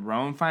and then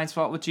Rome finds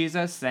fault with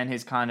Jesus, then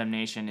his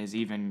condemnation is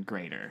even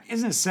greater.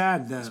 Isn't it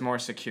sad it's more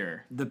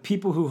secure. The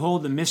people who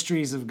hold the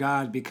mysteries of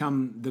God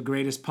become the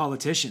greatest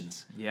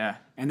politicians. Yeah.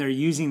 And they're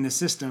using the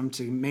system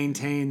to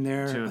maintain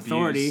their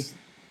authority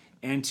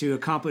and to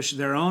accomplish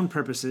their own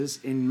purposes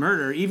in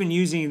murder, even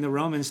using the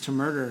Romans to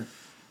murder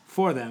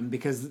for them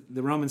because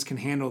the Romans can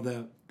handle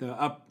the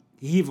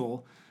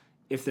upheaval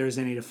if there's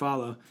any to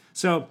follow.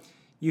 So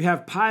you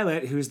have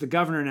Pilate, who's the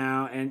governor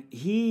now, and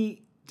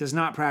he does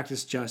not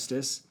practice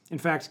justice. In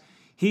fact,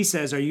 he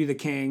says, "Are you the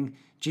king?"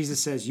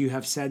 Jesus says, "You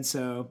have said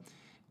so."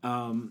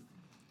 And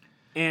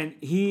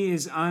he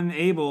is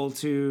unable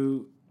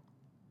to,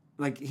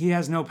 he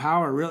has no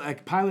power. Really,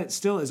 Pilate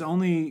still is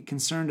only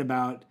concerned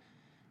about,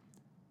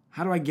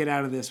 how do I get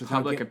out of this?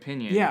 Public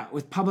opinion. Yeah,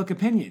 with public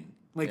opinion.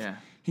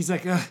 He's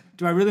like,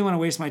 do I really want to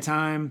waste my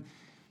time?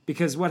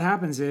 Because what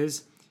happens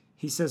is,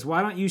 he says,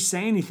 why don't you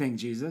say anything,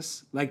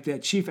 Jesus? Like the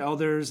chief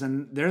elders,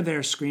 and they're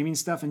there screaming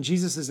stuff, and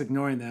Jesus is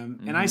ignoring them.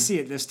 Mm-hmm. And I see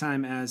it this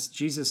time as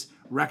Jesus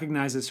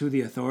recognizes who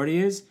the authority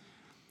is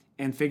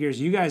and figures,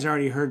 you guys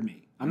already heard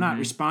me. I'm not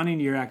responding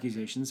to your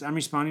accusations. I'm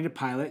responding to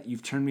Pilate.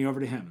 You've turned me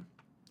over to him.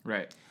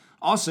 Right.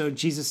 Also,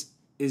 Jesus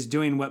is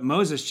doing what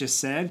Moses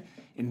just said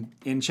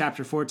in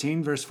chapter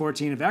 14, verse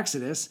 14 of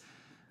Exodus,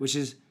 which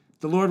is,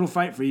 the Lord will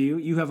fight for you.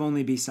 You have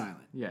only be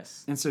silent.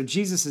 Yes. And so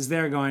Jesus is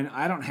there going,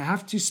 I don't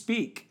have to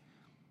speak.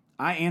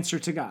 I answer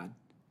to God,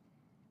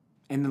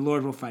 and the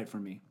Lord will fight for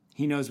me.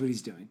 He knows what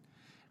he's doing,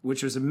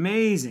 which was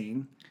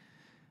amazing.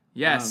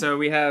 Yeah, so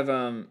we have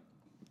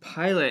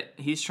Pilate.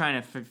 He's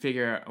trying to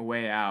figure a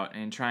way out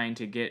and trying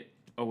to get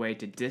a way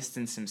to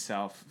distance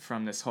himself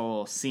from this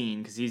whole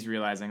scene because he's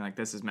realizing,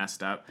 this is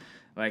messed up.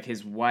 Like,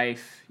 his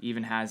wife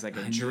even has, a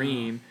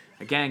dream.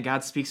 Again,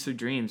 God speaks through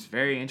dreams.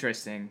 Very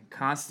interesting.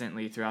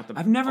 Constantly throughout the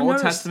Old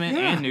Testament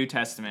and New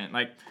Testament.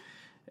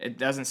 It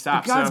doesn't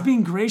stop. But God's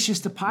being gracious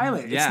to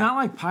Pilate. Yeah. It's not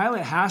like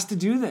Pilate has to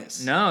do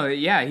this. No,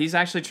 yeah, he's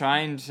actually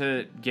trying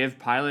to give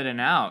Pilate an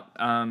out.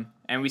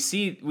 And we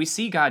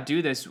see God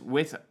do this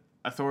with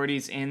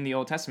authorities in the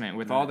Old Testament,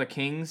 with all the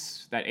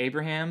kings that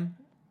Abraham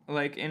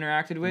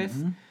interacted with.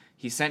 Mm-hmm.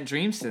 He sent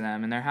dreams to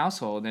them in their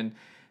household, and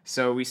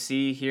so we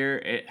see here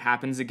it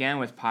happens again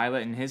with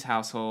Pilate and his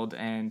household,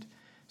 and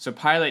so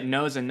Pilate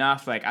knows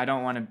enough, I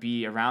don't want to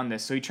be around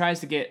this. So he tries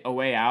to get a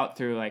way out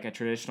through, a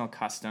traditional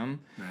custom,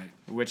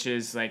 which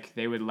is,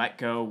 they would let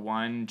go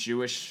one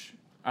Jewish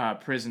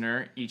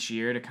prisoner each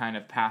year to kind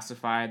of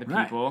pacify the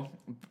people.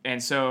 Right.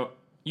 And so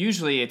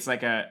usually it's,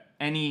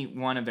 any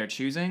one of their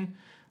choosing,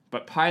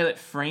 but Pilate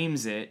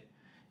frames it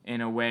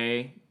in a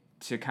way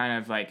to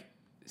kind of,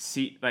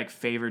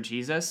 favor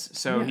Jesus.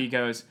 So he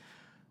goes,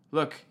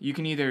 look, you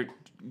can either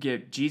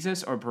get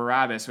Jesus or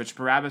Barabbas, which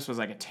Barabbas was,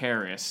 a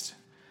terrorist.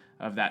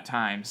 of that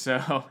time.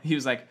 So he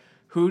was like,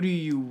 who do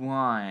you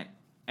want?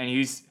 And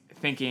he's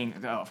thinking,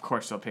 oh, of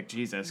course they'll pick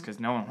Jesus because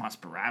no one wants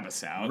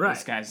Barabbas out. Right.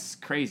 This guy's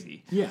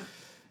crazy. Yeah.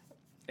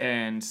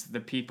 And the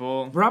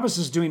people... Barabbas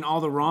is doing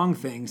all the wrong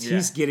things. Yeah.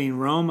 He's getting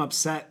Rome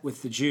upset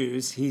with the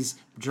Jews. He's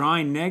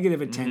drawing negative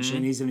attention.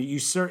 Mm-hmm. He's going to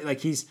usurp, like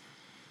he's,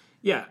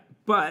 yeah.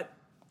 But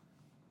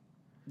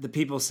the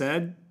people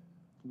said,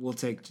 we'll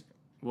take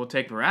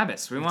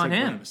Barabbas. We want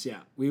him. Barabbas. Yeah.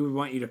 We would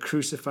want you to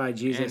crucify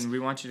Jesus. And we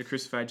want you to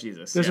crucify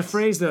Jesus. There's a yes.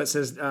 phrase, though, it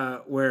says,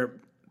 where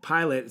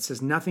Pilate, it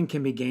says, nothing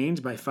can be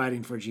gained by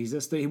fighting for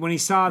Jesus. When he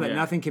saw that Yeah.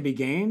 nothing can be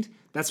gained,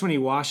 that's when he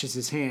washes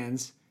his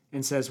hands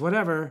and says,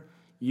 whatever,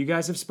 you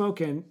guys have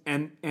spoken.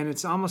 And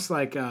it's almost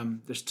like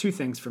there's two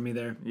things for me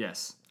there.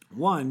 Yes.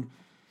 One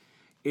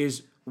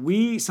is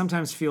we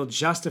sometimes feel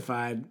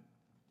justified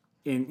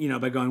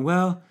by going,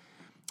 well,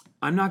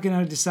 I'm not going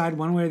to decide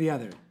one way or the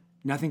other.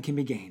 Nothing can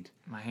be gained.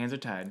 My hands are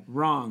tied.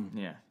 Wrong.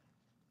 Yeah.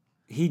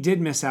 He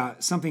did miss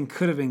out. Something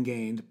could have been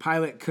gained.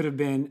 Pilate could have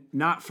been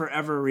not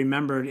forever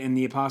remembered in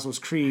the Apostles'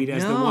 Creed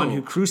as the one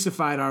who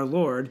crucified our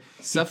Lord.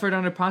 Suffered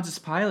under Pontius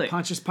Pilate.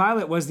 Pontius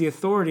Pilate was the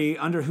authority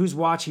under whose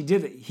watch he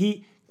did it.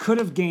 He could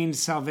have gained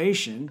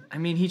salvation. I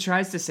mean, he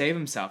tries to save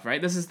himself,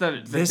 right? This is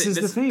the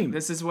theme.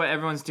 This is what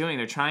everyone's doing.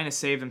 They're trying to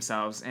save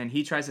themselves, and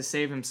he tries to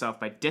save himself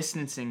by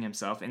distancing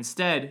himself.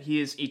 Instead, he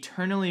is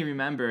eternally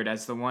remembered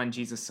as the one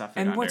Jesus suffered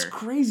under. And what's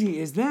crazy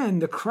is then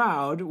the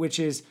crowd, which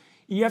is,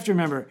 you have to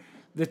remember,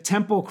 the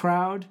temple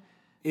crowd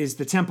is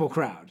the temple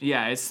crowd.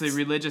 Yeah, it's the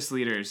religious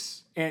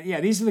leaders. And yeah,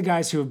 these are the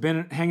guys who have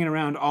been hanging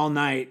around all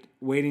night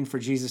waiting for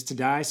Jesus to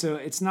die. So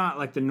it's not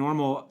like the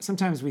normal.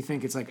 Sometimes we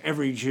think it's like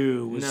every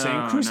Jew was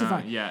saying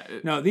crucify.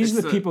 No, these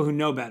are the people who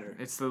know better.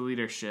 It's the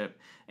leadership,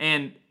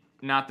 and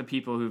not the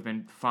people who've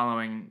been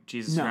following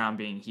Jesus around,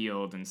 being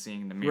healed and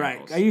seeing the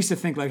miracles. Right. I used to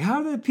think like,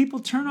 how do the people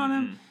turn on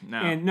him? No.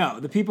 And no,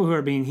 the people who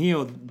are being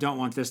healed don't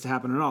want this to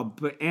happen at all.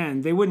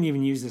 And they wouldn't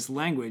even use this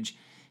language.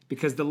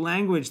 Because the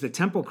language the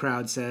temple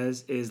crowd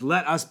says is,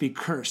 let us be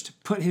cursed.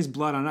 Put his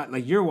blood on us.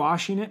 Like, you're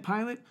washing it,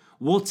 Pilate?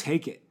 We'll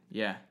take it.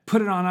 Yeah.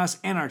 Put it on us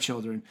and our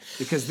children.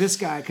 Because this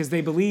guy, because they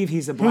believe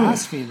he's a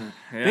blasphemer.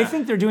 Yeah. They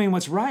think they're doing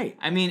what's right.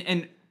 I mean,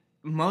 and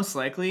most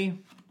likely,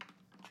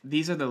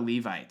 these are the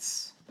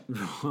Levites.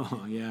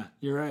 Oh, yeah.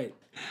 You're right.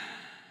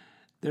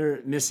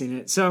 They're missing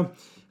it. So,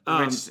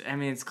 Which, I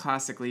mean, it's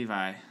classic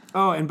Levi.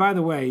 oh, and by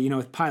the way,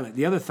 with Pilate,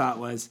 the other thought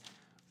was,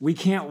 we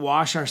can't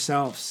wash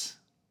ourselves.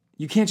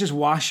 You can't just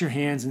wash your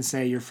hands and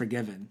say you're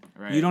forgiven.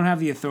 Right. You don't have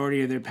the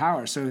authority or the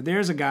power. So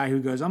there's a guy who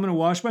goes, I'm going to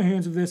wash my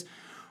hands of this.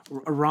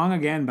 Wrong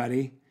again,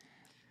 buddy.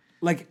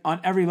 Like on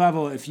every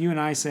level, if you and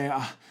I say,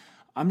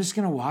 I'm just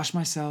going to wash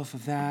myself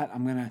of that,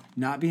 I'm going to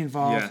not be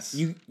involved.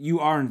 Yes. You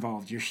are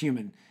involved. You're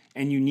human.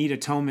 And you need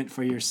atonement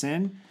for your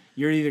sin.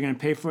 You're either going to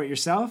pay for it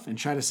yourself and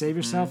try to save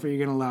yourself, or you're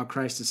going to allow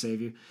Christ to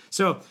save you.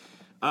 So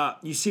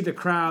you see the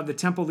crowd, the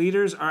temple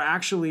leaders are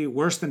actually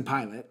worse than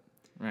Pilate.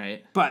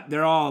 Right. But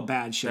they're all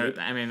bad shape.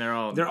 They're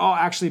all... They're all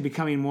actually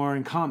becoming more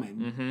in common.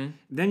 Mm-hmm.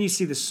 Then you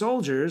see the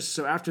soldiers.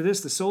 So after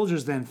this, the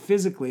soldiers then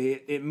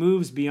physically, it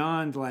moves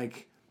beyond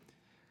like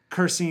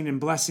cursing and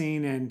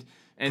blessing and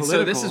political.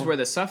 So this is where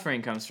the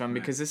suffering comes from,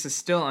 because this is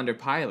still under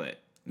Pilate.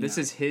 This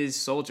is his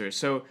soldiers.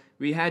 So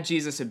we had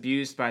Jesus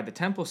abused by the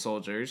temple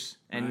soldiers,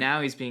 and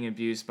now he's being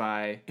abused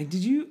by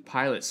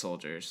Pilate's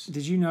soldiers.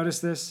 Did you notice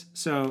this?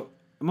 So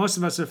most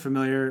of us are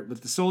familiar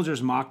with the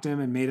soldiers mocked him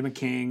and made him a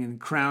king and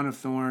crown of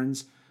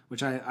thorns,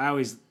 which I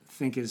always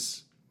think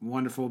is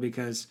wonderful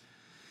because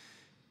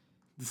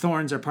the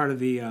thorns are part of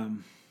the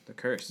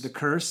curse. The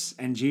curse,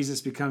 and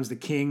Jesus becomes the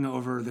king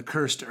over the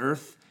cursed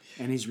earth,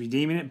 and he's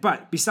redeeming it.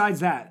 But besides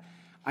that,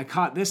 I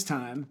caught this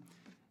time,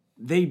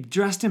 they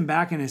dressed him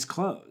back in his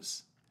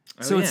clothes.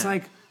 So it's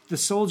like the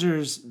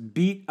soldiers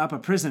beat up a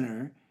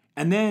prisoner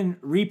and then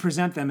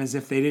represent them as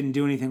if they didn't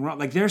do anything wrong.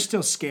 Like, they're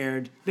still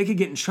scared. They could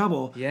get in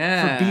trouble for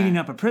beating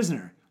up a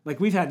prisoner. Like,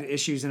 we've had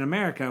issues in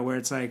America where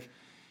it's like,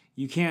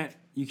 you can't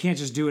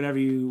just do whatever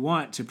you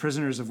want to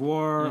prisoners of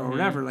war or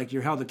whatever. Like,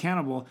 you're held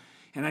accountable.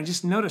 And I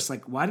just noticed,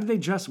 like, why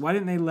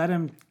didn't they let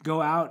him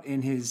go out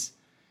in his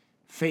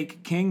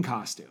fake king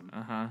costume?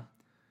 Uh-huh.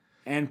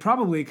 And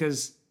probably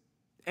because,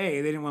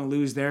 A, they didn't want to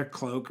lose their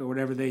cloak or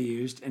whatever they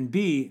used. And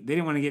B, they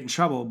didn't want to get in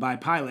trouble by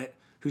Pilate,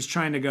 who's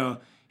trying to go,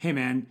 hey,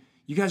 man,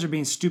 you guys are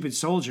being stupid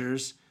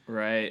soldiers.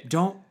 Right.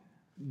 Don't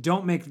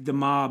make the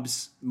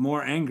mobs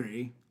more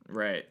angry.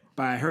 Right.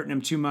 By hurting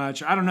them too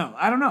much. I don't know.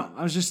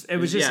 It was just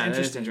interesting. That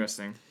is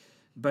interesting.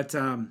 But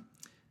then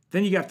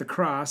you got the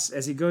cross.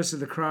 As he goes to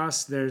the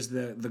cross, there's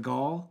the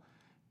gall.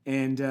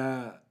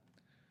 And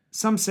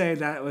some say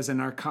that was a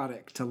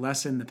narcotic to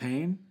lessen the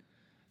pain.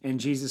 And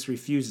Jesus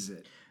refuses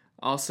it.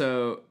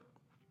 Also,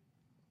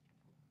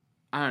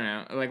 I don't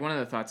know. Like, one of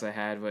the thoughts I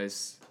had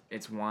was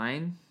it's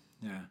wine.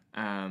 Yeah.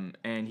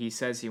 And he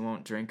says he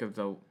won't drink of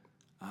the...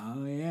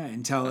 Oh, yeah.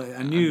 Until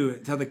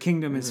the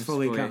kingdom is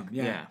fully come.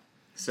 Yeah.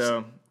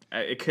 So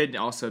it could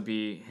also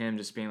be him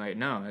just being like,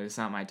 no, it's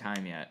not my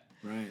time yet.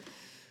 Right.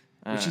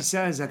 Which he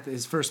says at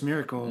his first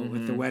miracle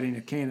with the wedding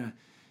at Cana.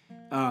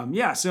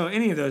 So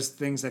any of those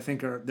things I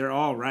think they're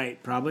all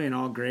right, probably, and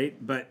all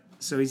great. But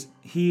So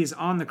he is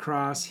on the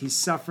cross. He's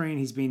suffering.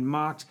 He's being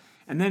mocked.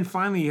 And then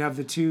finally you have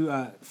the two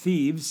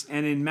thieves.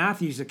 And in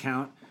Matthew's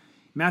account,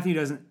 Matthew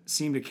doesn't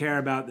seem to care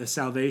about the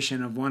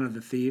salvation of one of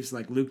the thieves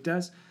like Luke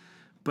does.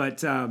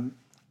 But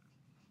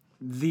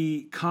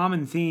the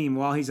common theme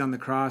while he's on the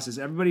cross is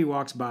everybody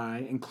walks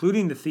by,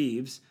 including the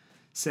thieves,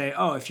 say,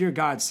 oh, if you're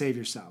God, save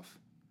yourself.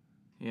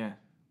 Yeah.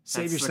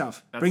 Save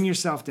yourself. Bring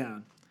yourself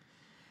down.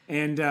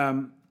 And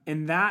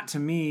that, to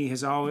me,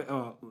 has always,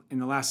 in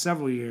the last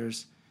several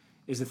years,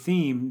 is a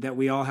theme that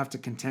we all have to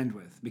contend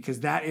with, because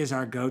that is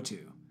our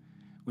go-to.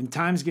 When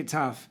times get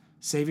tough,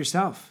 save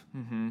yourself.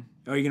 Mm-hmm.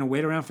 Are you going to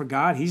wait around for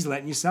God? He's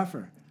letting you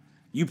suffer.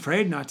 You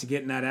prayed not to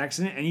get in that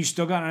accident, and you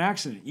still got in an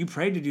accident. You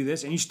prayed to do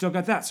this, and you still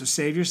got that. So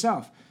save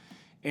yourself.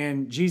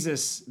 And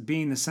Jesus,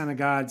 being the Son of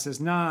God, says,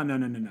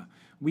 no.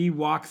 We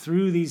walk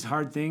through these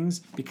hard things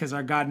because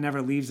our God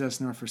never leaves us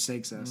nor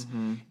forsakes us.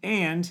 Mm-hmm.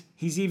 And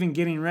he's even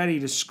getting ready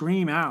to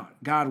scream out,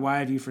 God, why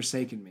have you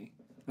forsaken me?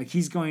 Like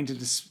he's going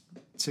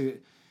to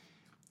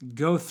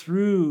go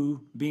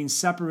through being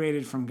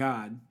separated from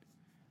God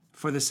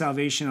for the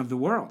salvation of the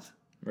world.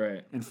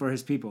 Right. And for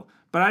his people.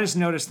 But I just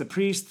noticed the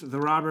priests, the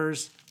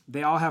robbers,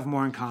 they all have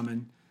more in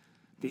common.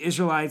 The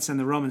Israelites and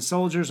the Roman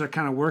soldiers are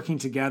kind of working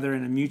together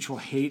in a mutual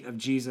hate of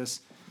Jesus.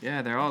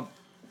 Yeah, they're all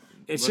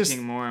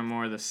looking more and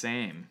more the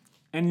same.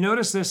 And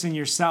notice this in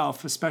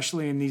yourself,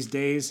 especially in these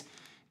days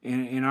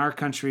in our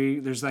country.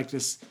 There's like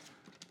this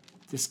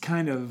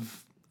kind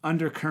of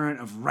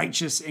undercurrent of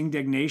righteous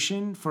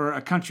indignation for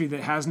a country that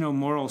has no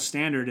moral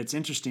standard. It's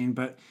interesting,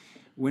 but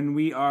when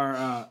we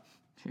are,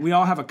 we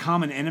all have a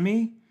common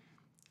enemy.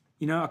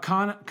 You know, a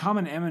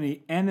common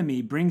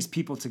enemy brings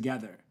people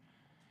together.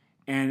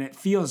 And it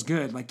feels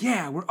good. Like,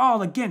 yeah, we're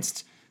all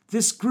against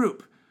this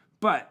group.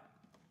 But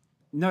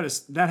notice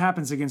that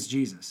happens against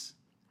Jesus.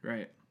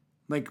 Right.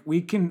 Like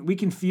we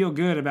can feel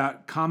good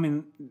about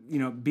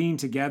being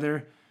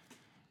together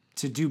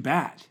to do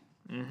bad.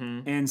 Mm-hmm.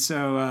 And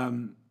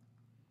so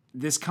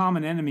this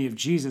common enemy of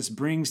Jesus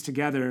brings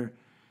together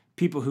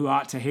people who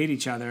ought to hate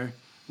each other,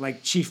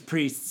 like chief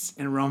priests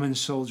and Roman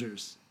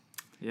soldiers.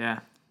 Yeah.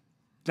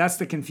 That's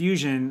the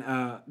confusion.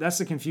 That's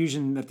the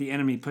confusion that the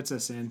enemy puts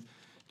us in.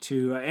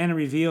 And it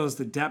reveals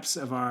the depths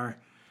of our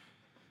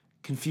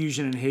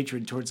confusion and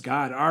hatred towards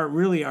God,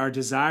 our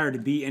desire to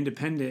be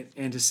independent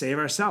and to save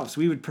ourselves.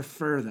 We would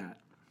prefer that.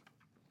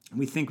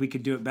 We think we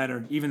could do it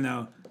better, even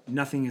though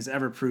nothing has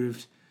ever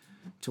proved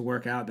to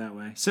work out that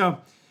way. So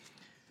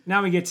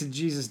now we get to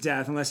Jesus'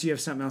 death, unless you have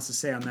something else to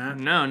say on that.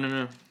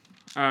 No.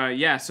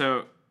 Yeah,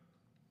 so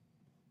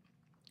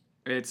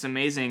it's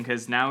amazing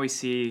because now we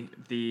see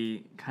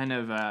the kind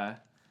of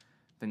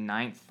the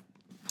ninth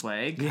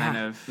plague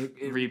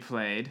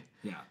replayed.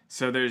 Yeah.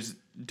 So there's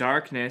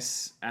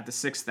darkness at the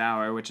 6th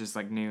hour, which is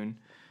like noon.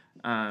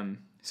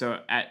 So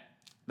at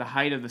the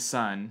height of the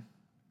sun,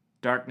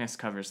 darkness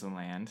covers the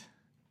land.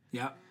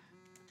 Yeah.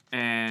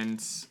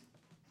 And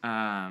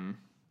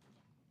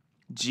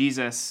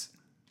Jesus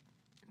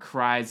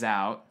cries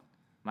out,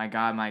 my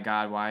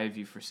God, why have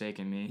you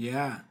forsaken me?"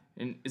 Yeah.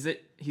 And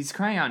he's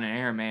crying out in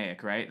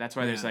Aramaic, right? That's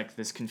why there's like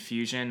this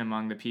confusion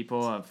among the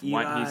people of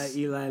what he's...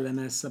 Eli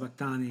lema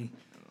sabachthani.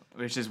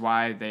 Which is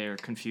why they are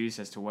confused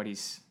as to what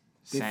he's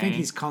saying. They think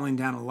he's calling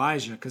down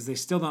Elijah because they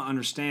still don't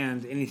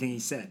understand anything he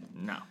said.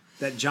 No.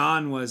 That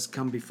John was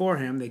come before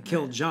him. They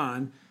killed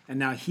John, and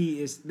now he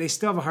is... They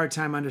still have a hard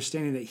time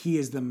understanding that he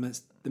is the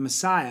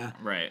Messiah.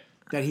 Right.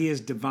 That he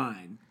is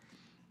divine.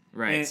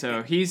 Right. And,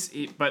 so he's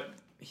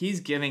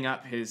giving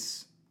up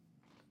his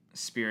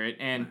spirit,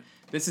 and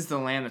this is the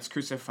Lamb that's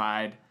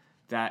crucified,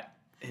 that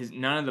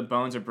none of the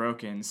bones are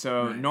broken.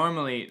 So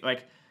normally,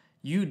 like,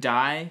 you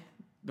die...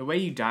 The way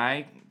you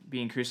die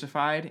being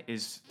crucified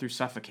is through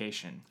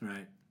suffocation.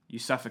 Right. You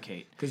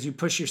suffocate. Because you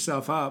push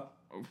yourself up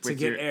to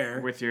get air.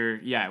 With your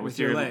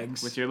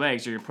legs. With your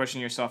legs. You're pushing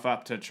yourself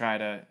up to try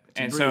to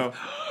and breathe. So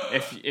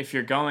if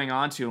you're going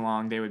on too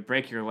long, they would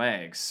break your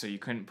legs, so you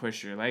couldn't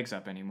push your legs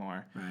up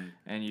anymore. Right.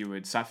 And you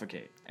would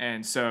suffocate.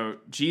 And so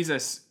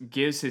Jesus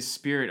gives his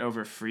spirit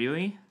over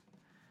freely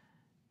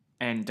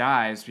and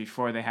dies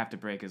before they have to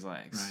break his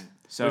legs. Right.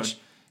 So which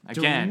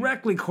again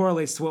directly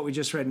correlates to what we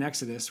just read in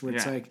Exodus, where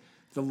it's like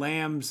the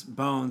lamb's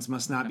bones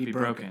must not be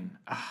broken.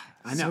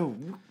 I know.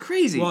 So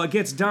crazy. Well, it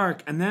gets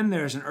dark, and then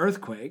there's an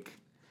earthquake.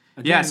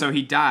 Again, so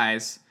he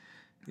dies,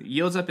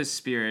 yields up his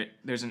spirit,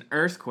 there's an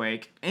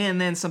earthquake, and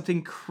then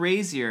something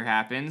crazier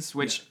happens,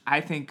 which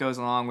I think goes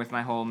along with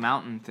my whole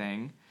mountain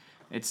thing.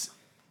 It's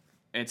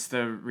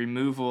the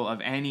removal of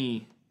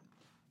any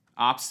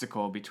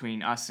obstacle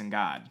between us and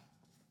God,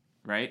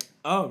 right?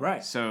 Oh,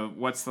 right. So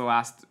what's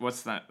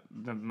the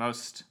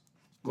most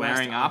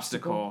glaring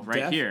obstacle right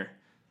Death? Here?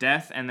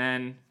 Death, and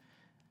then...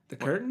 The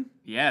curtain?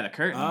 Yeah, the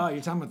curtain. Oh,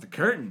 you're talking about the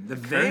curtain. The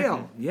veil.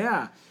 Curtain.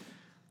 Yeah.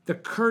 The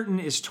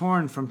curtain is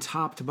torn from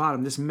top to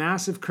bottom. This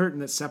massive curtain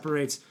that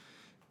separates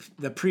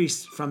the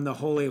priest from the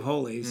Holy of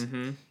Holies.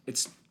 Mm-hmm.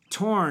 It's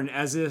torn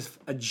as if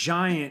a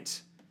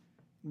giant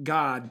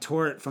God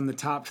tore it from the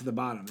top to the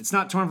bottom. It's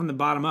not torn from the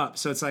bottom up.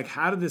 So it's like,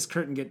 how did this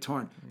curtain get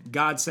torn?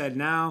 God said,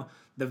 now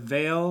the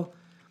veil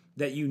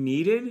that you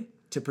needed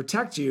to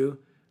protect you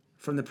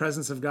from the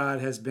presence of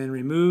God has been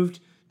removed.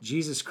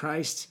 Jesus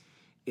Christ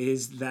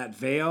is that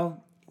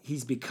veil.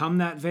 He's become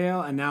that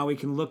veil, and now we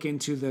can look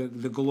into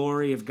the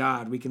glory of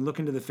God. We can look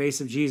into the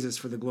face of Jesus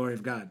for the glory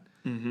of God.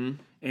 Mm-hmm.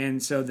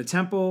 And so the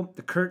temple,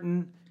 the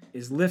curtain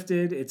is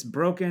lifted. It's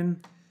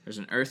broken. There's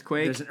an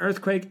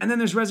earthquake. And then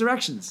there's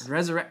resurrections.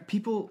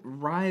 People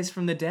rise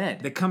from the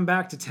dead. They come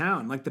back to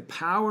town. Like the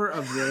power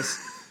of this,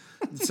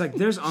 it's like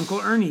there's Uncle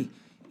Ernie.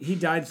 He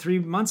died 3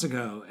 months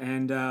ago,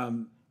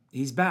 and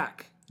he's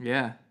back.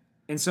 Yeah.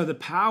 And so the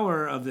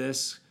power of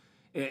this,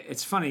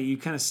 it's funny. You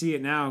kind of see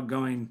it now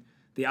going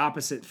the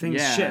opposite.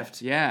 Things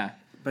shift. Yeah.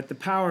 But the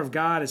power of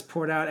God is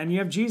poured out, and you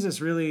have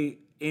Jesus really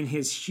in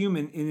his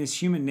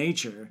human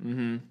nature,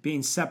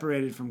 being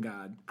separated from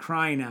God,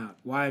 crying out,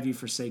 "Why have you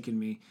forsaken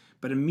me?"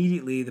 But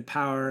immediately the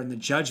power and the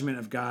judgment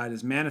of God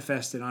is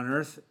manifested on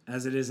earth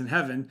as it is in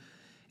heaven,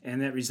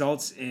 and that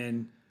results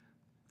in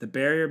the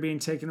barrier being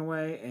taken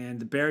away and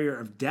the barrier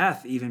of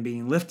death even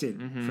being lifted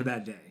for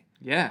that day.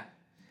 Yeah.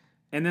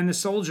 And then the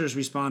soldiers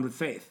respond with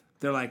faith.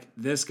 They're like,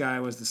 this guy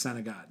was the Son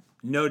of God.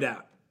 No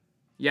doubt.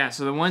 Yeah,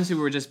 so the ones who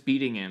were just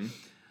beating him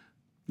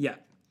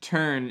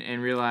turn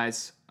and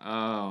realize,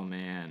 oh,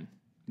 man.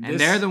 And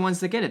they're the ones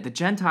that get it. The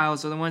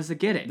Gentiles are the ones that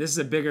get it. This is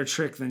a bigger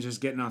trick than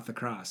just getting off the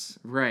cross.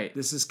 Right.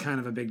 This is kind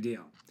of a big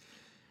deal.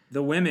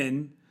 The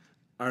women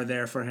are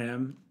there for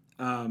him.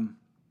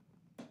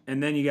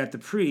 And then you got the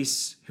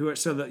priests who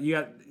are,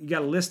 you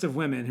got a list of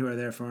women who are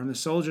there for him. The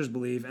soldiers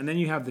believe. And then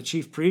you have the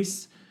chief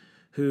priests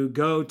who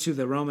go to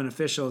the Roman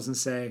officials and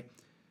say,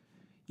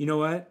 you know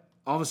what?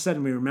 All of a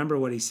sudden we remember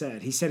what he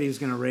said. He said he was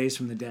going to raise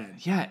from the dead.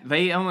 Yeah,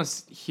 they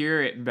almost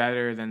hear it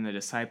better than the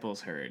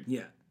disciples heard.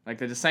 Yeah. Like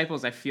the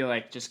disciples, I feel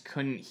like, just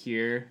couldn't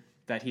hear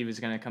that he was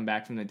going to come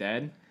back from the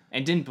dead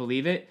and didn't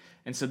believe it.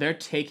 And so they're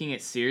taking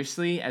it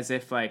seriously as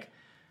if, like,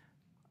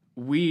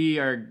 we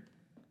are...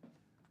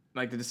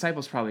 Like, the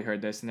disciples probably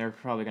heard this, and they're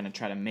probably going to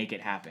try to make it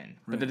happen.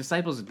 Right. But the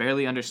disciples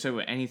barely understood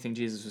what anything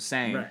Jesus was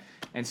saying. Right.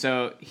 And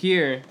so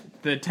here,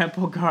 the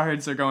temple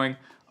guards are going,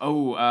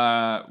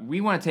 we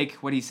want to take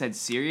what he said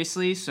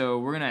seriously, so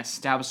we're going to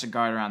establish a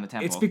guard around the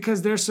temple. It's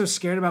because they're so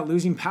scared about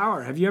losing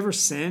power. Have you ever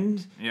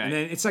sinned? Yeah. And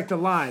then it's like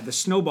the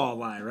snowball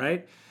lie,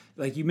 right?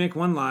 Like you make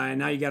one lie, and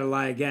now you got to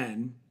lie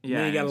again. Yeah,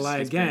 and then you got to lie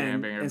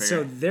again. Bigger.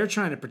 So they're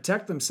trying to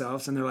protect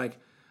themselves, and they're like,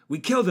 we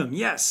killed him.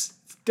 Yes,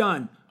 it's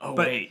done.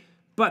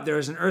 But there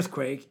was an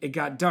earthquake. It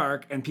got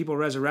dark, and people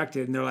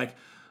resurrected, and they're like,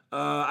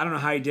 I don't know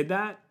how he did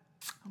that,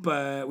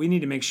 but we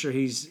need to make sure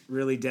he's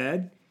really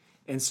dead.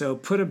 And so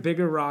put a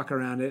bigger rock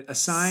around it, a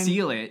sign.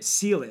 Seal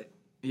it.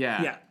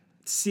 Yeah. Yeah.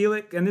 Seal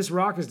it. And this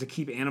rock is to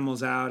keep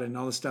animals out and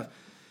all this stuff.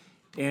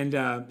 And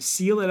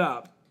seal it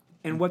up.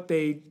 And what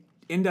they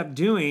end up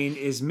doing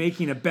is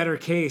making a better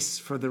case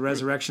for the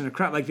resurrection of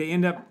Christ. Like they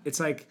end up, it's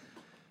like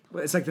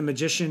the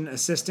magician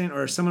assistant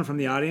or someone from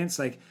the audience,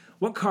 like,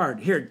 what card?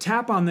 Here,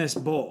 tap on this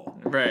bowl.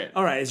 Right.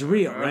 All right, it's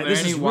real, right? Are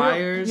there any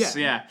wires?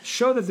 Yeah.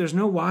 Show that there's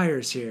no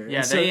wires here.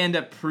 Yeah, they end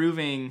up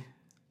proving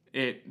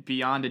it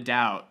beyond a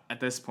doubt at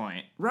this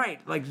point. Right.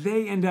 Like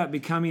they end up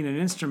becoming an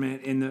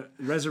instrument in the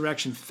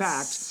resurrection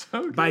fact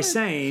by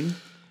saying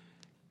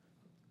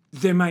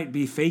they might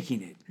be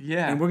faking it.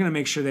 Yeah. And we're going to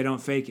make sure they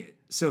don't fake it.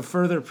 So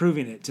further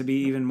proving it to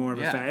be even more of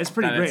a fact. It's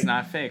pretty great. It's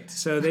not faked.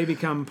 So they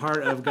become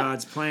part of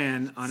God's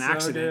plan on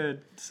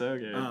accident. So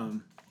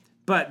good.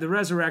 But the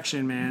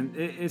resurrection, man,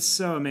 it's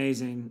so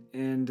amazing.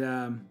 And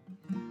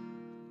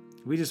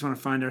we just want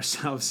to find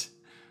ourselves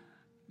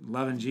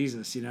loving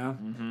Jesus, you know?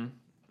 Mm-hmm.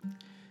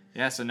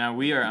 Yeah, so now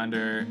we are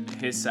under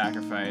his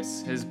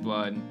sacrifice. His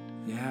blood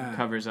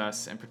covers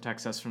us and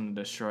protects us from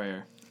the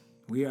destroyer.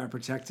 We are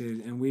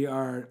protected, and we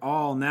are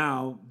all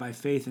now, by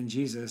faith in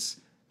Jesus,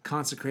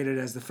 consecrated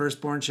as the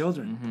firstborn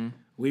children. Mm-hmm.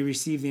 We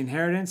receive the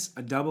inheritance,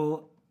 a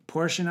double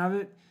portion of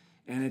it,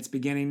 and it's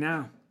beginning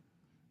now,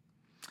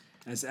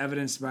 as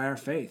evidenced by our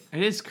faith.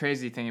 It is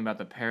crazy thinking about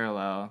the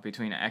parallel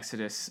between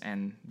Exodus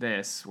and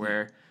this,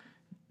 where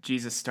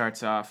Jesus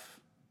starts off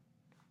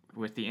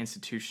with the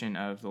institution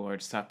of the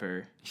Lord's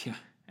Supper,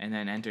 and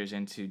then enters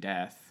into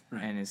death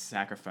and is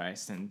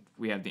sacrificed, and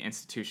we have the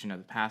institution of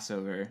the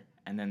Passover,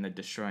 and then the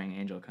destroying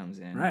angel comes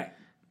in. Right.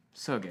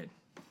 So good.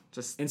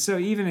 And so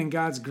even in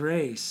God's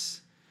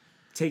grace,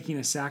 taking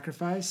a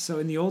sacrifice, so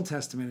in the Old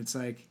Testament, it's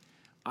like,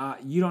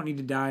 you don't need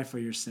to die for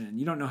your sin.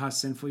 You don't know how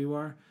sinful you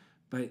are,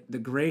 but the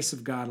grace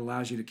of God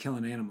allows you to kill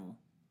an animal,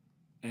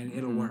 and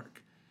it'll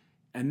work.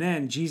 And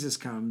then Jesus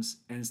comes,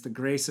 and it's the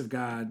grace of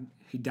God.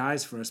 He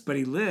dies for us, but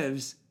he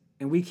lives.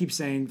 And we keep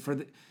saying,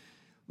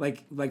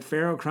 like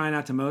Pharaoh crying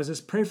out to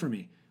Moses, pray for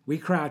me. We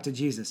cry out to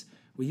Jesus,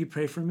 will you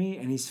pray for me?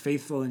 And he's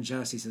faithful and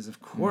just. He says, of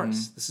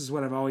course, this is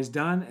what I've always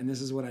done, and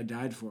this is what I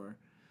died for.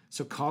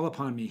 So call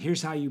upon me.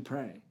 Here's how you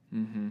pray.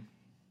 Mm-hmm.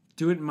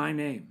 Do it in my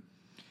name.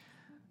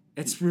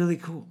 It's really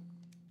cool.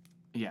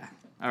 Yeah.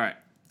 All right.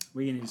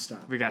 We need to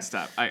stop. We got to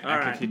stop. I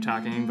could keep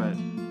talking, but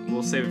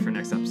we'll save it for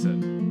next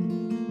episode.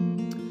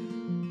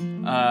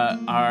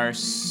 Our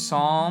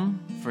psalm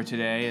for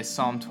today is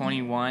Psalm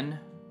 21,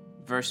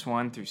 verse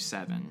 1 through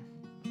 7.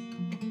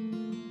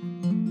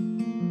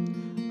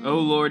 O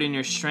Lord, in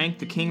your strength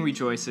the king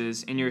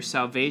rejoices. In your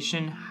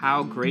salvation,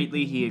 how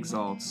greatly he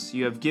exalts.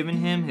 You have given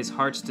him his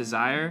heart's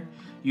desire.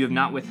 You have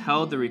not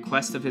withheld the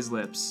request of his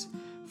lips.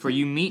 For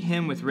you meet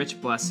him with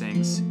rich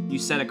blessings. You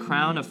set a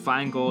crown of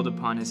fine gold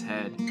upon his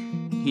head.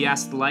 He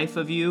asked life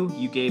of you,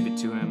 you gave it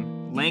to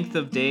him. Length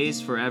of days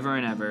forever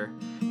and ever.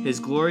 His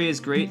glory is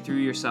great through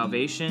your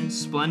salvation.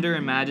 Splendor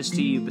and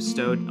majesty you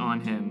bestowed on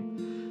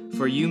him.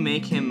 For you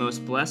make him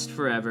most blessed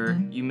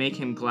forever. You make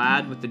him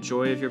glad with the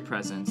joy of your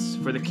presence.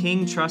 For the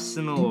king trusts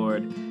in the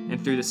Lord,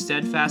 and through the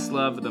steadfast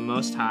love of the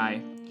Most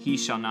High, he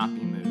shall not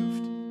be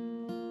moved.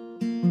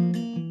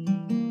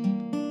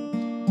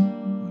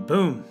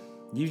 Boom.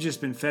 You've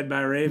just been fed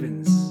by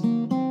ravens.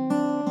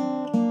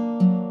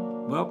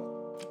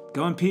 Well,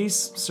 go in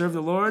peace, serve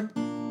the Lord.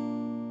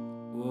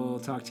 We'll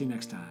talk to you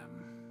next time.